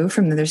too woo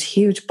from them, there's a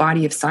huge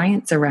body of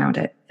science around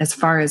it as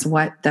far as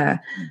what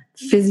the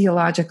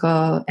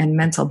physiological and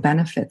mental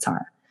benefits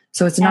are.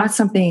 So it's not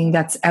something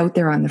that's out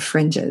there on the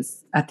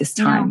fringes at this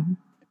time. No,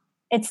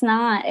 it's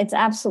not. It's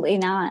absolutely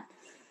not.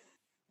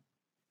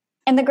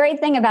 And the great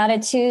thing about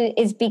it too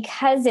is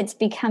because it's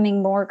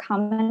becoming more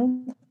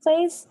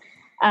commonplace,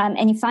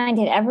 and you find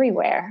it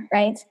everywhere,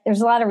 right?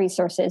 There's a lot of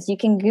resources. You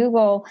can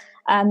Google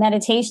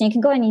meditation. You can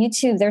go on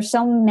YouTube. There's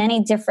so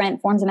many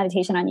different forms of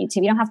meditation on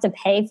YouTube. You don't have to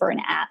pay for an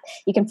app.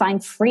 You can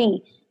find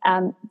free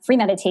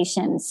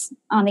meditations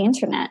on the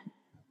internet.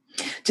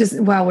 Just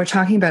while we're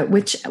talking about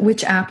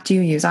which app do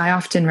you use? I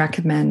often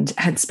recommend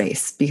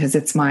Headspace, because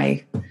it's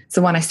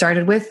the one I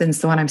started with, and it's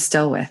the one I'm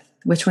still with.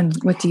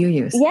 What do you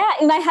use? Yeah,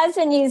 my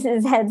husband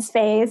uses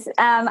Headspace.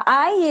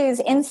 I use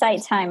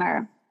Insight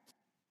Timer.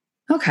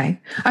 Okay.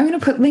 I'm going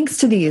to put links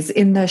to these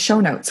in the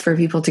show notes for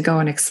people to go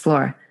and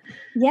explore.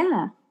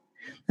 Yeah.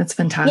 That's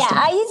fantastic.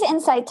 Yeah, I use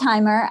Insight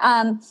Timer.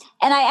 And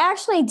I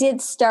actually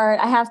did start,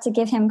 I have to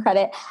give him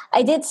credit,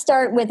 I did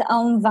start with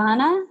Om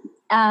Vana,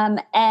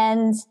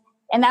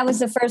 and that was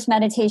the first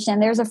meditation.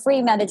 There's a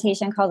free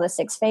meditation called the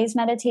 6-phase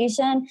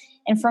meditation.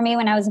 And for me,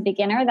 when I was a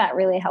beginner, that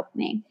really helped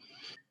me.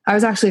 I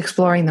was actually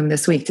exploring them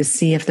this week to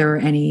see if there were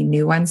any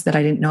new ones that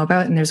I didn't know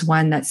about. And there's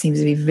one that seems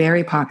to be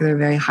very popular,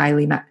 very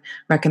highly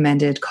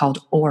recommended, called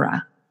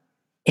Aura,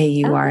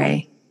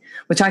 AURA,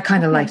 which I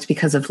kind of liked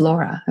because of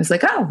Laura. I was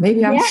like, oh,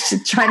 maybe I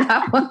should try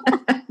that one.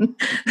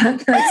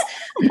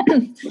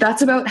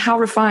 That's about how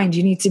refined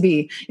you need to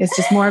be. It's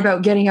just more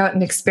about getting out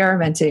and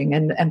experimenting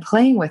and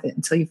playing with it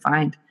until you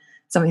find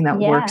something that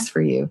works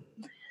for you.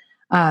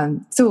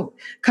 So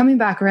coming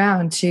back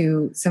around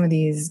to some of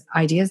these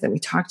ideas that we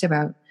talked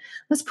about,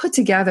 let's put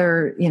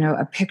together,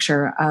 a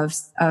picture of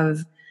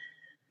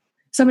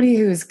somebody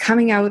who's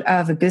coming out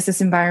of a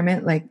business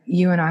environment like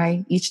you and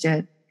I each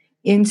did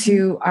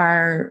into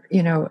our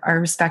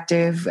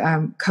respective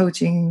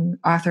coaching,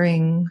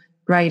 authoring,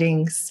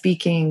 writing,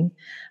 speaking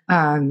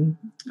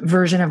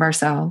version of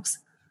ourselves.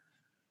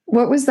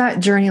 What was that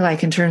journey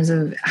like in terms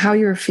of how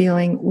you were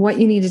feeling, what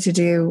you needed to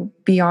do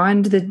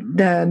beyond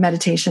the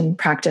meditation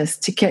practice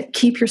to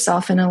keep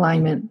yourself in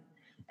alignment,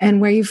 and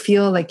where you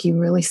feel like you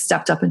really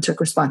stepped up and took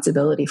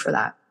responsibility for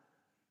that?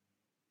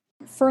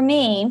 For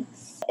me,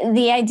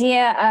 the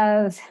idea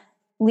of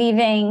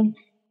leaving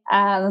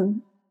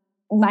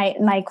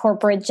my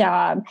corporate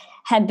job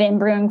had been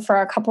brewing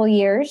for a couple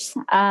years,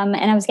 and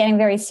I was getting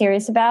very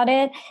serious about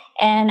it.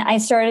 And I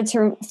started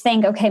to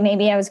think, okay,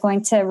 maybe I was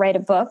going to write a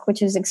book,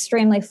 which was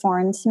extremely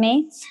foreign to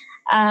me.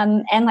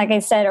 And like I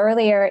said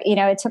earlier,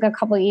 it took a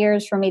couple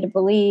years for me to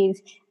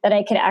believe that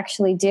I could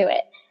actually do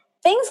it.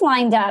 Things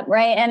lined up,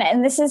 right?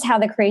 And this is how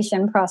the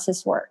creation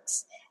process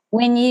works.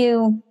 When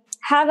you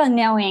have a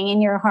knowing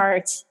in your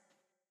heart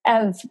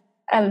of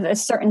a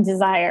certain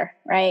desire,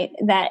 right,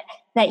 that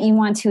you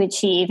want to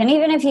achieve. And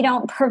even if you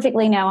don't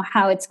perfectly know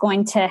how it's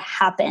going to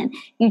happen,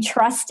 you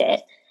trust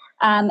it.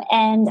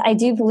 And I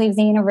do believe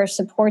the universe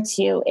supports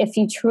you if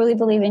you truly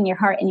believe in your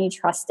heart and you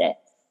trust it.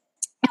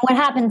 And what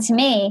happened to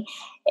me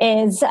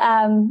is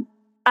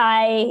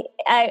I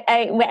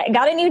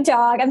got a new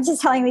dog. I'm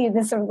just telling you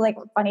this sort of like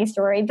funny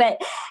story,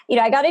 but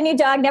I got a new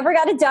dog, never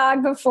got a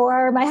dog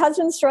before. My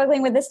husband's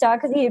struggling with this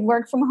dog because he had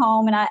worked from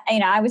home, and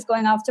I was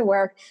going off to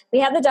work. We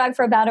had the dog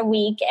for about a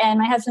week, and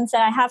my husband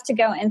said, I have to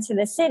go into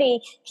the city.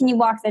 Can you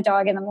walk the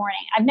dog in the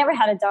morning? I've never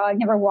had a dog,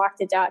 never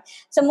walked a dog.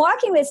 So I'm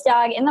walking this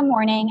dog in the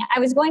morning. I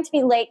was going to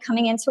be late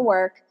coming into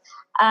work.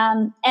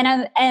 And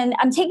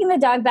I'm taking the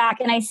dog back,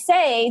 and I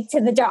say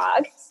to the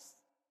dog,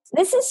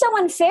 this is so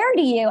unfair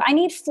to you. I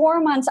need 4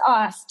 months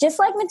off, just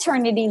like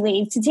maternity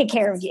leave, to take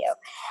care of you.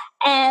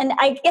 And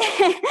I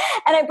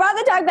brought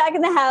the dog back in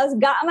the house,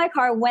 got in my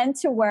car, went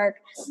to work.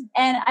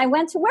 And I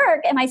went to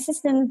work, and my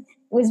assistant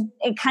was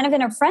kind of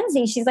in a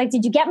frenzy. She's like,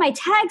 did you get my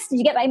text? Did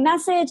you get my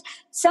message?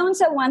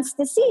 So-and-so wants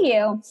to see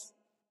you.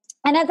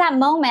 And at that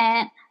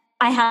moment,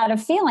 I had a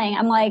feeling.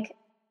 I'm like,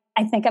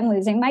 I think I'm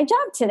losing my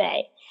job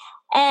today.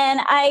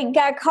 And I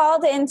got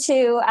called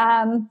into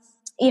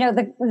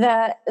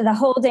the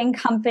holding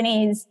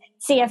company's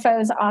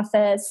CFO's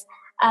office,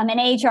 and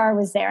HR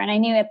was there, and I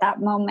knew at that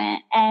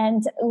moment.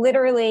 And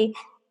literally,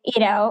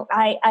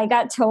 I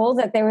got told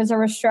that there was a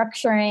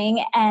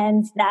restructuring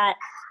and that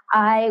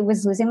I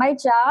was losing my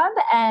job,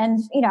 and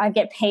I'd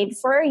get paid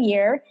for a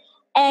year.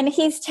 And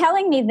he's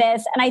telling me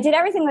this, and I did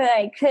everything that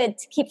I could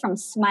to keep from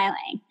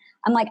smiling.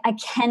 I'm like, I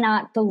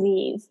cannot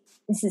believe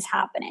this is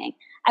happening.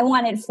 I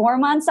wanted 4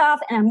 months off,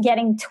 and I'm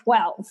getting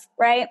 12,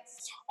 right?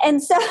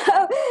 And so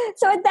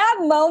at that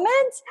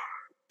moment,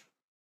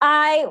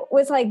 I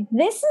was like,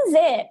 this is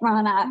it,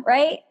 Rana,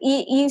 right?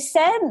 You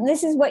said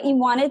this is what you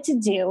wanted to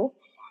do,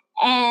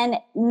 and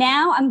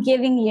now I'm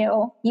giving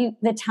you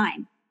the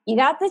time. You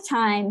got the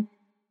time,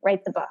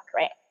 write the book,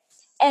 right?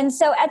 And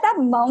so at that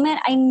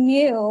moment, I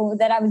knew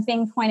that I was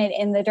being pointed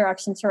in the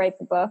direction to write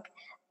the book.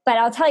 But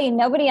I'll tell you,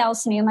 nobody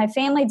else knew. My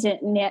family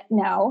didn't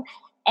know.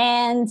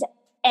 And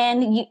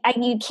I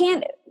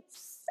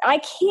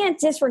can't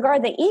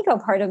disregard the ego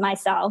part of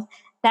myself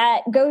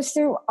that goes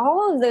through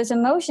all of those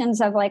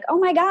emotions of like, oh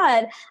my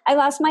God, I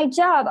lost my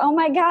job. Oh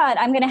my God,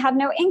 I'm going to have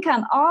no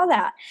income, all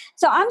that.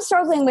 So I'm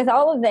struggling with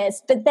all of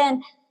this. But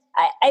then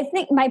I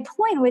think my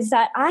point was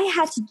that I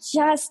had to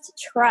just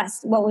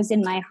trust what was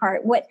in my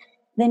heart,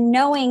 the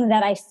knowing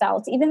that I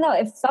felt, even though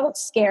it felt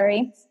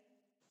scary,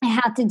 I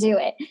had to do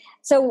it.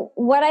 So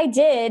what I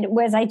did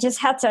was I just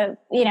had to,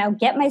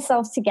 get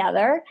myself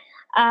together,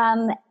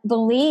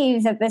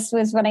 believe that this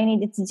was what I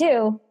needed to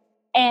do,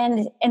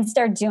 and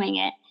start doing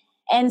it.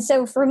 And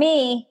so for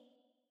me,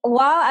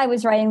 while I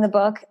was writing the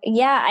book,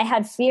 I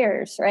had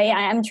fears, right?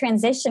 I'm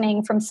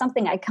transitioning from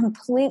something I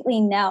completely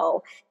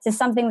know to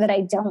something that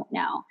I don't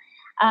know.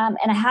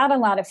 And I had a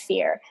lot of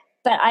fear,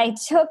 but I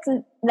took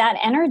that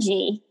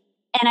energy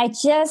and I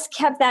just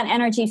kept that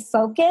energy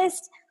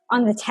focused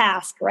on the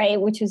task,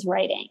 right? Which was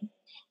writing.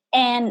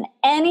 And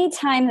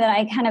anytime that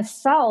I kind of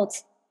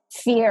felt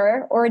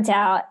fear or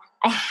doubt,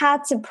 I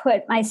had to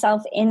put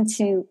myself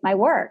into my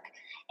work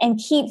and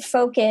keep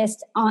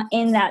focused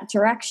in that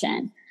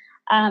direction.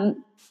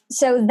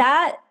 So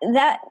that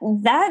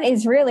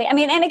is really, and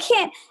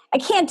I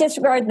can't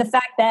disregard the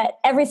fact that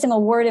every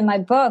single word in my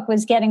book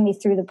was getting me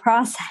through the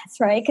process,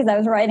 right? Because I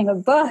was writing a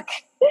book.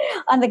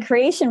 on the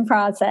creation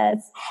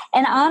process.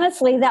 And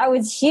honestly, that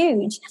was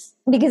huge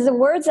because the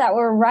words that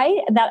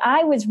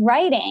I was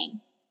writing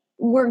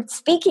were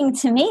speaking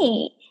to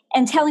me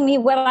and telling me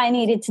what I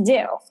needed to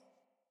do.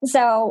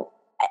 So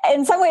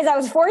in some ways I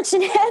was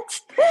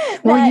fortunate.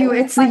 Well,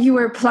 you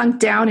were plunked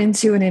down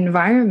into an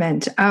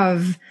environment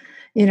of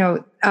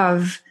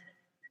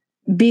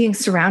being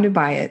surrounded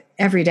by it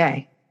every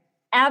day.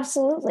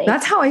 Absolutely.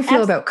 That's how I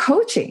feel about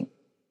coaching.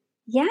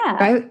 Yeah.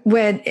 Right?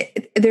 When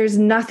there's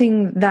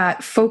nothing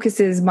that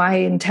focuses my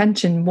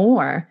intention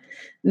more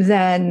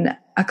than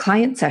a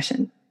client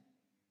session.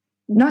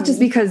 Not just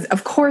because,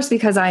 of course,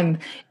 because I'm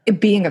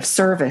being of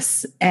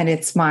service and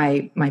it's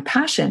my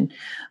passion,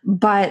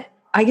 but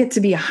I get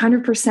to be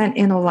 100%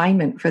 in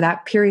alignment for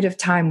that period of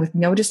time with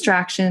no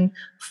distraction,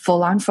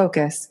 full on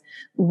focus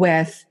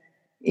with,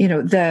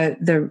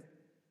 the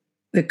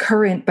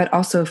current, but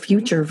also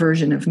future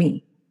version of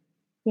me.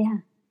 Yeah.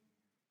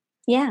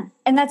 Yeah.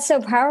 And that's so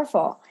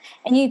powerful.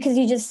 And because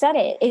you just said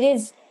it, it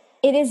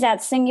is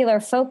that singular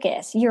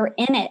focus. You're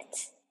in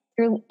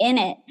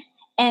it.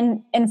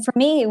 And for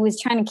me, it was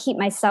trying to keep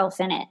myself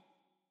in it,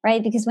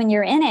 right? Because when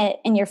you're in it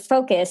and you're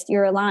focused,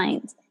 you're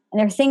aligned. And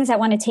there are things that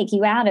want to take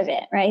you out of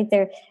it, right?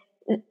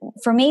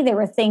 For me, there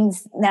were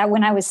things that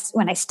when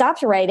I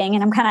stopped writing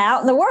and I'm kind of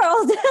out in the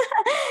world,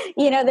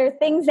 there are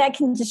things that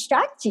can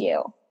distract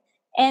you.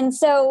 And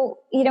so,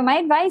 my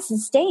advice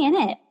is stay in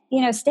it,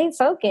 stay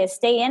focused,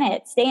 stay in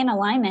it, stay in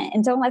alignment,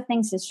 and don't let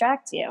things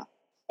distract you.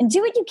 And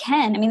do what you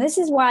can. I mean, this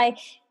is why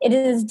it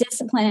is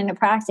discipline and a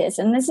practice.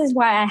 And this is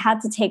why I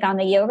had to take on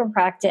the yoga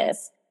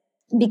practice,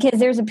 because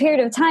there's a period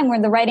of time where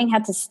the writing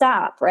had to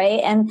stop, right?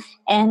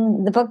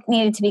 And the book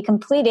needed to be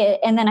completed.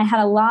 And then I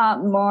had a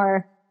lot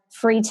more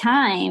free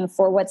time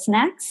for what's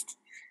next.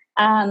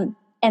 And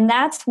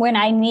that's when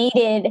I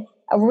needed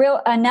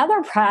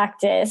another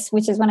practice,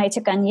 which is when I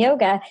took on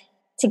yoga,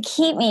 to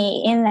keep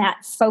me in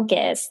that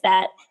focus,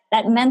 that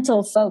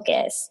mental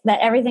focus, that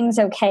everything's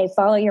okay.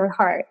 Follow your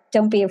heart.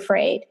 Don't be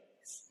afraid.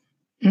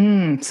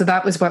 So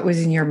that was what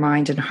was in your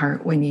mind and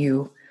heart when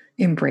you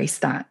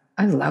embraced that.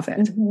 I love it.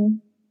 Mm-hmm.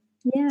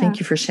 Yeah.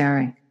 Thank you for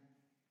sharing.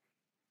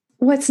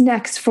 What's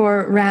next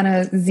for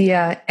Rana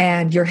Zia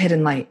and Your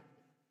Hidden Light?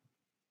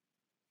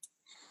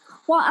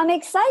 Well, I'm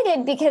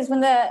excited because when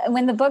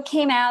the book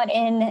came out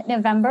in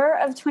November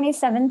of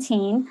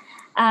 2017,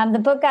 the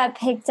book got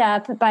picked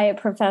up by a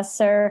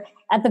professor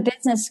at the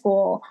business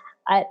school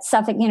at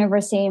Suffolk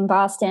University in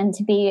Boston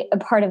to be a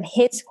part of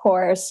his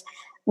course,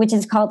 which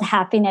is called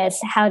Happiness,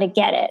 How to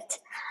Get It.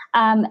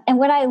 And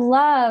what I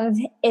love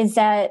is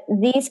that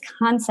these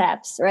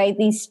concepts, right,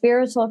 these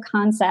spiritual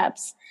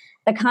concepts,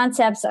 the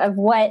concepts of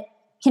what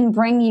can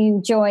bring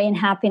you joy and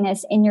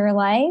happiness in your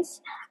life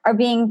are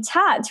being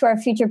taught to our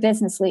future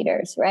business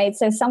leaders, right?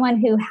 So someone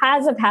who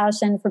has a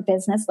passion for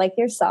business like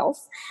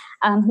yourself,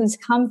 who's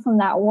come from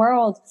that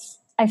world,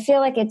 I feel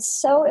like it's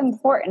so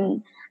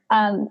important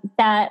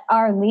that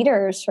our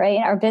leaders, right,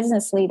 our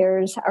business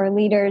leaders, our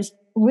leaders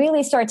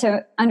really start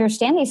to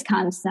understand these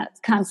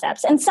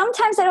concepts. And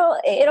sometimes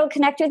it'll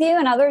connect with you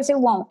and others it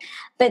won't.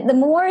 But the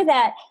more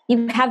that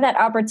you have that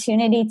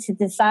opportunity to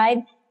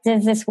decide,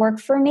 does this work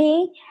for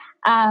me?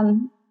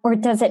 Or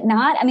does it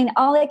not? I mean,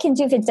 all it can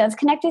do, if it does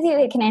connect with you,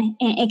 it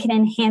can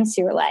enhance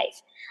your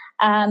life.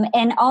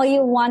 And all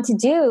you want to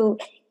do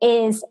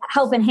is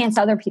help enhance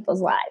other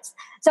people's lives.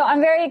 So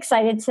I'm very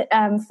excited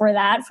for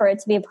it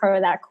to be a part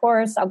of that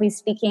course. I'll be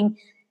speaking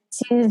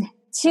to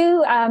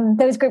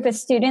those group of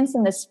students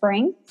in the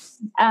spring.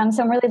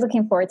 So I'm really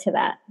looking forward to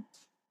that.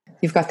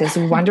 You've got this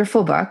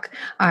wonderful book.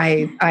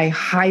 I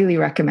highly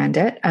recommend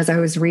it. As I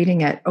was reading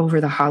it over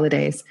the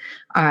holidays,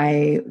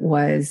 my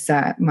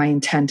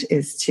intent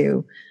is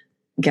to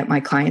get my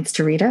clients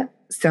to read it.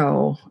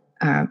 So,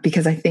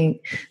 because I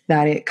think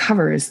that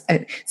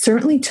it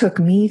certainly took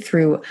me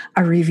through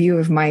a review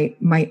of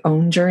my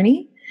own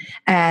journey.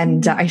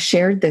 And I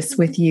shared this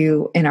with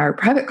you in our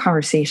private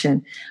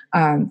conversation.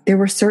 There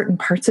were certain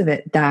parts of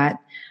it that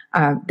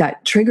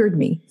triggered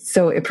me.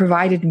 So it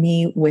provided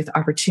me with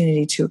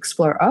opportunity to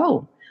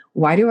explore,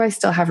 why do I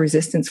still have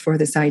resistance for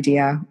this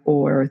idea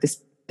or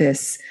this,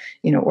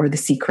 or the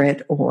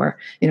secret, or,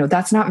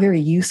 that's not very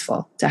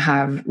useful to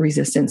have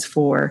resistance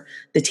for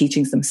the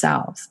teachings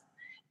themselves.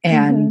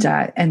 And,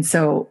 and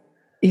so,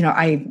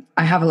 I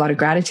have a lot of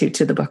gratitude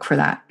to the book for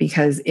that,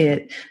 because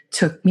it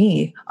took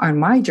me on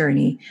my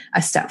journey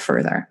a step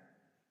further.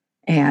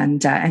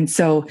 And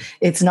so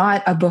it's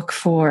not a book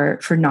for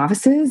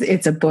novices.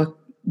 It's a book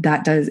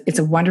it's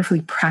a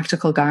wonderfully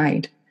practical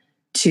guide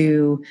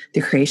to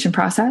the creation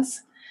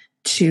process,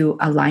 to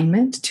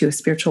alignment, to a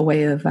spiritual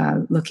way of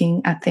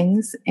looking at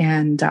things.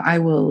 And I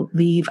will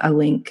leave a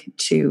link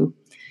to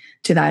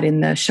that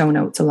in the show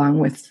notes, along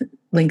with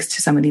links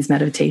to some of these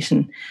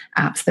meditation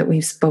apps that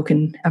we've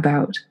spoken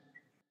about.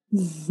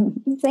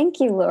 Thank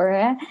you,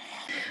 Laura.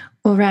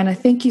 Well, Rana,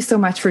 thank you so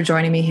much for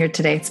joining me here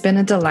today. It's been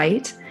a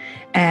delight.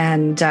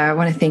 And I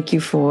want to thank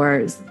you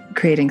for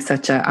creating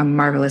such a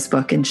marvelous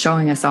book and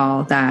showing us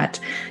all that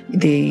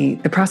the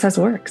process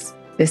works.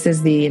 This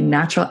is the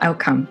natural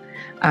outcome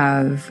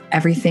of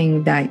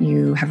everything that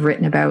you have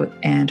written about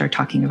and are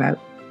talking about.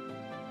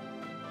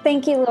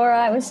 Thank you,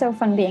 Laura. It was so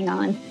fun being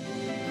on.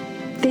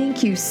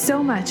 Thank you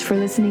so much for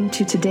listening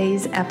to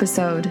today's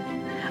episode.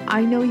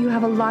 I know you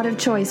have a lot of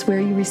choice where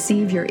you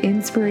receive your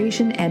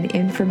inspiration and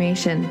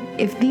information.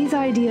 If these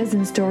ideas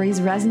and stories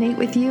resonate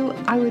with you,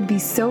 I would be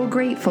so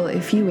grateful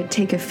if you would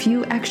take a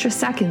few extra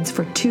seconds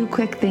for 2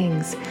 quick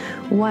things.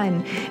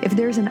 1, if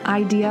there's an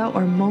idea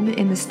or moment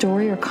in the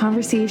story or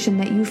conversation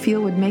that you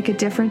feel would make a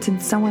difference in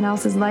someone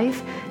else's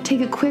life,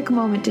 take a quick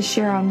moment to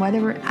share on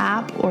whatever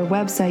app or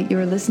website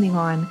you're listening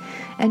on.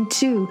 And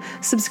 2,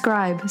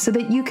 subscribe so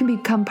that you can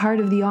become part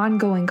of the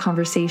ongoing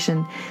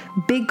conversation.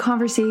 Big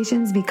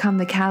conversations become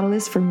the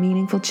catalyst for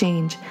meaningful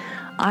change.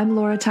 I'm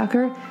Laura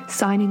Tucker,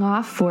 signing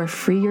off for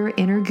Free Your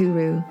Inner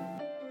Guru.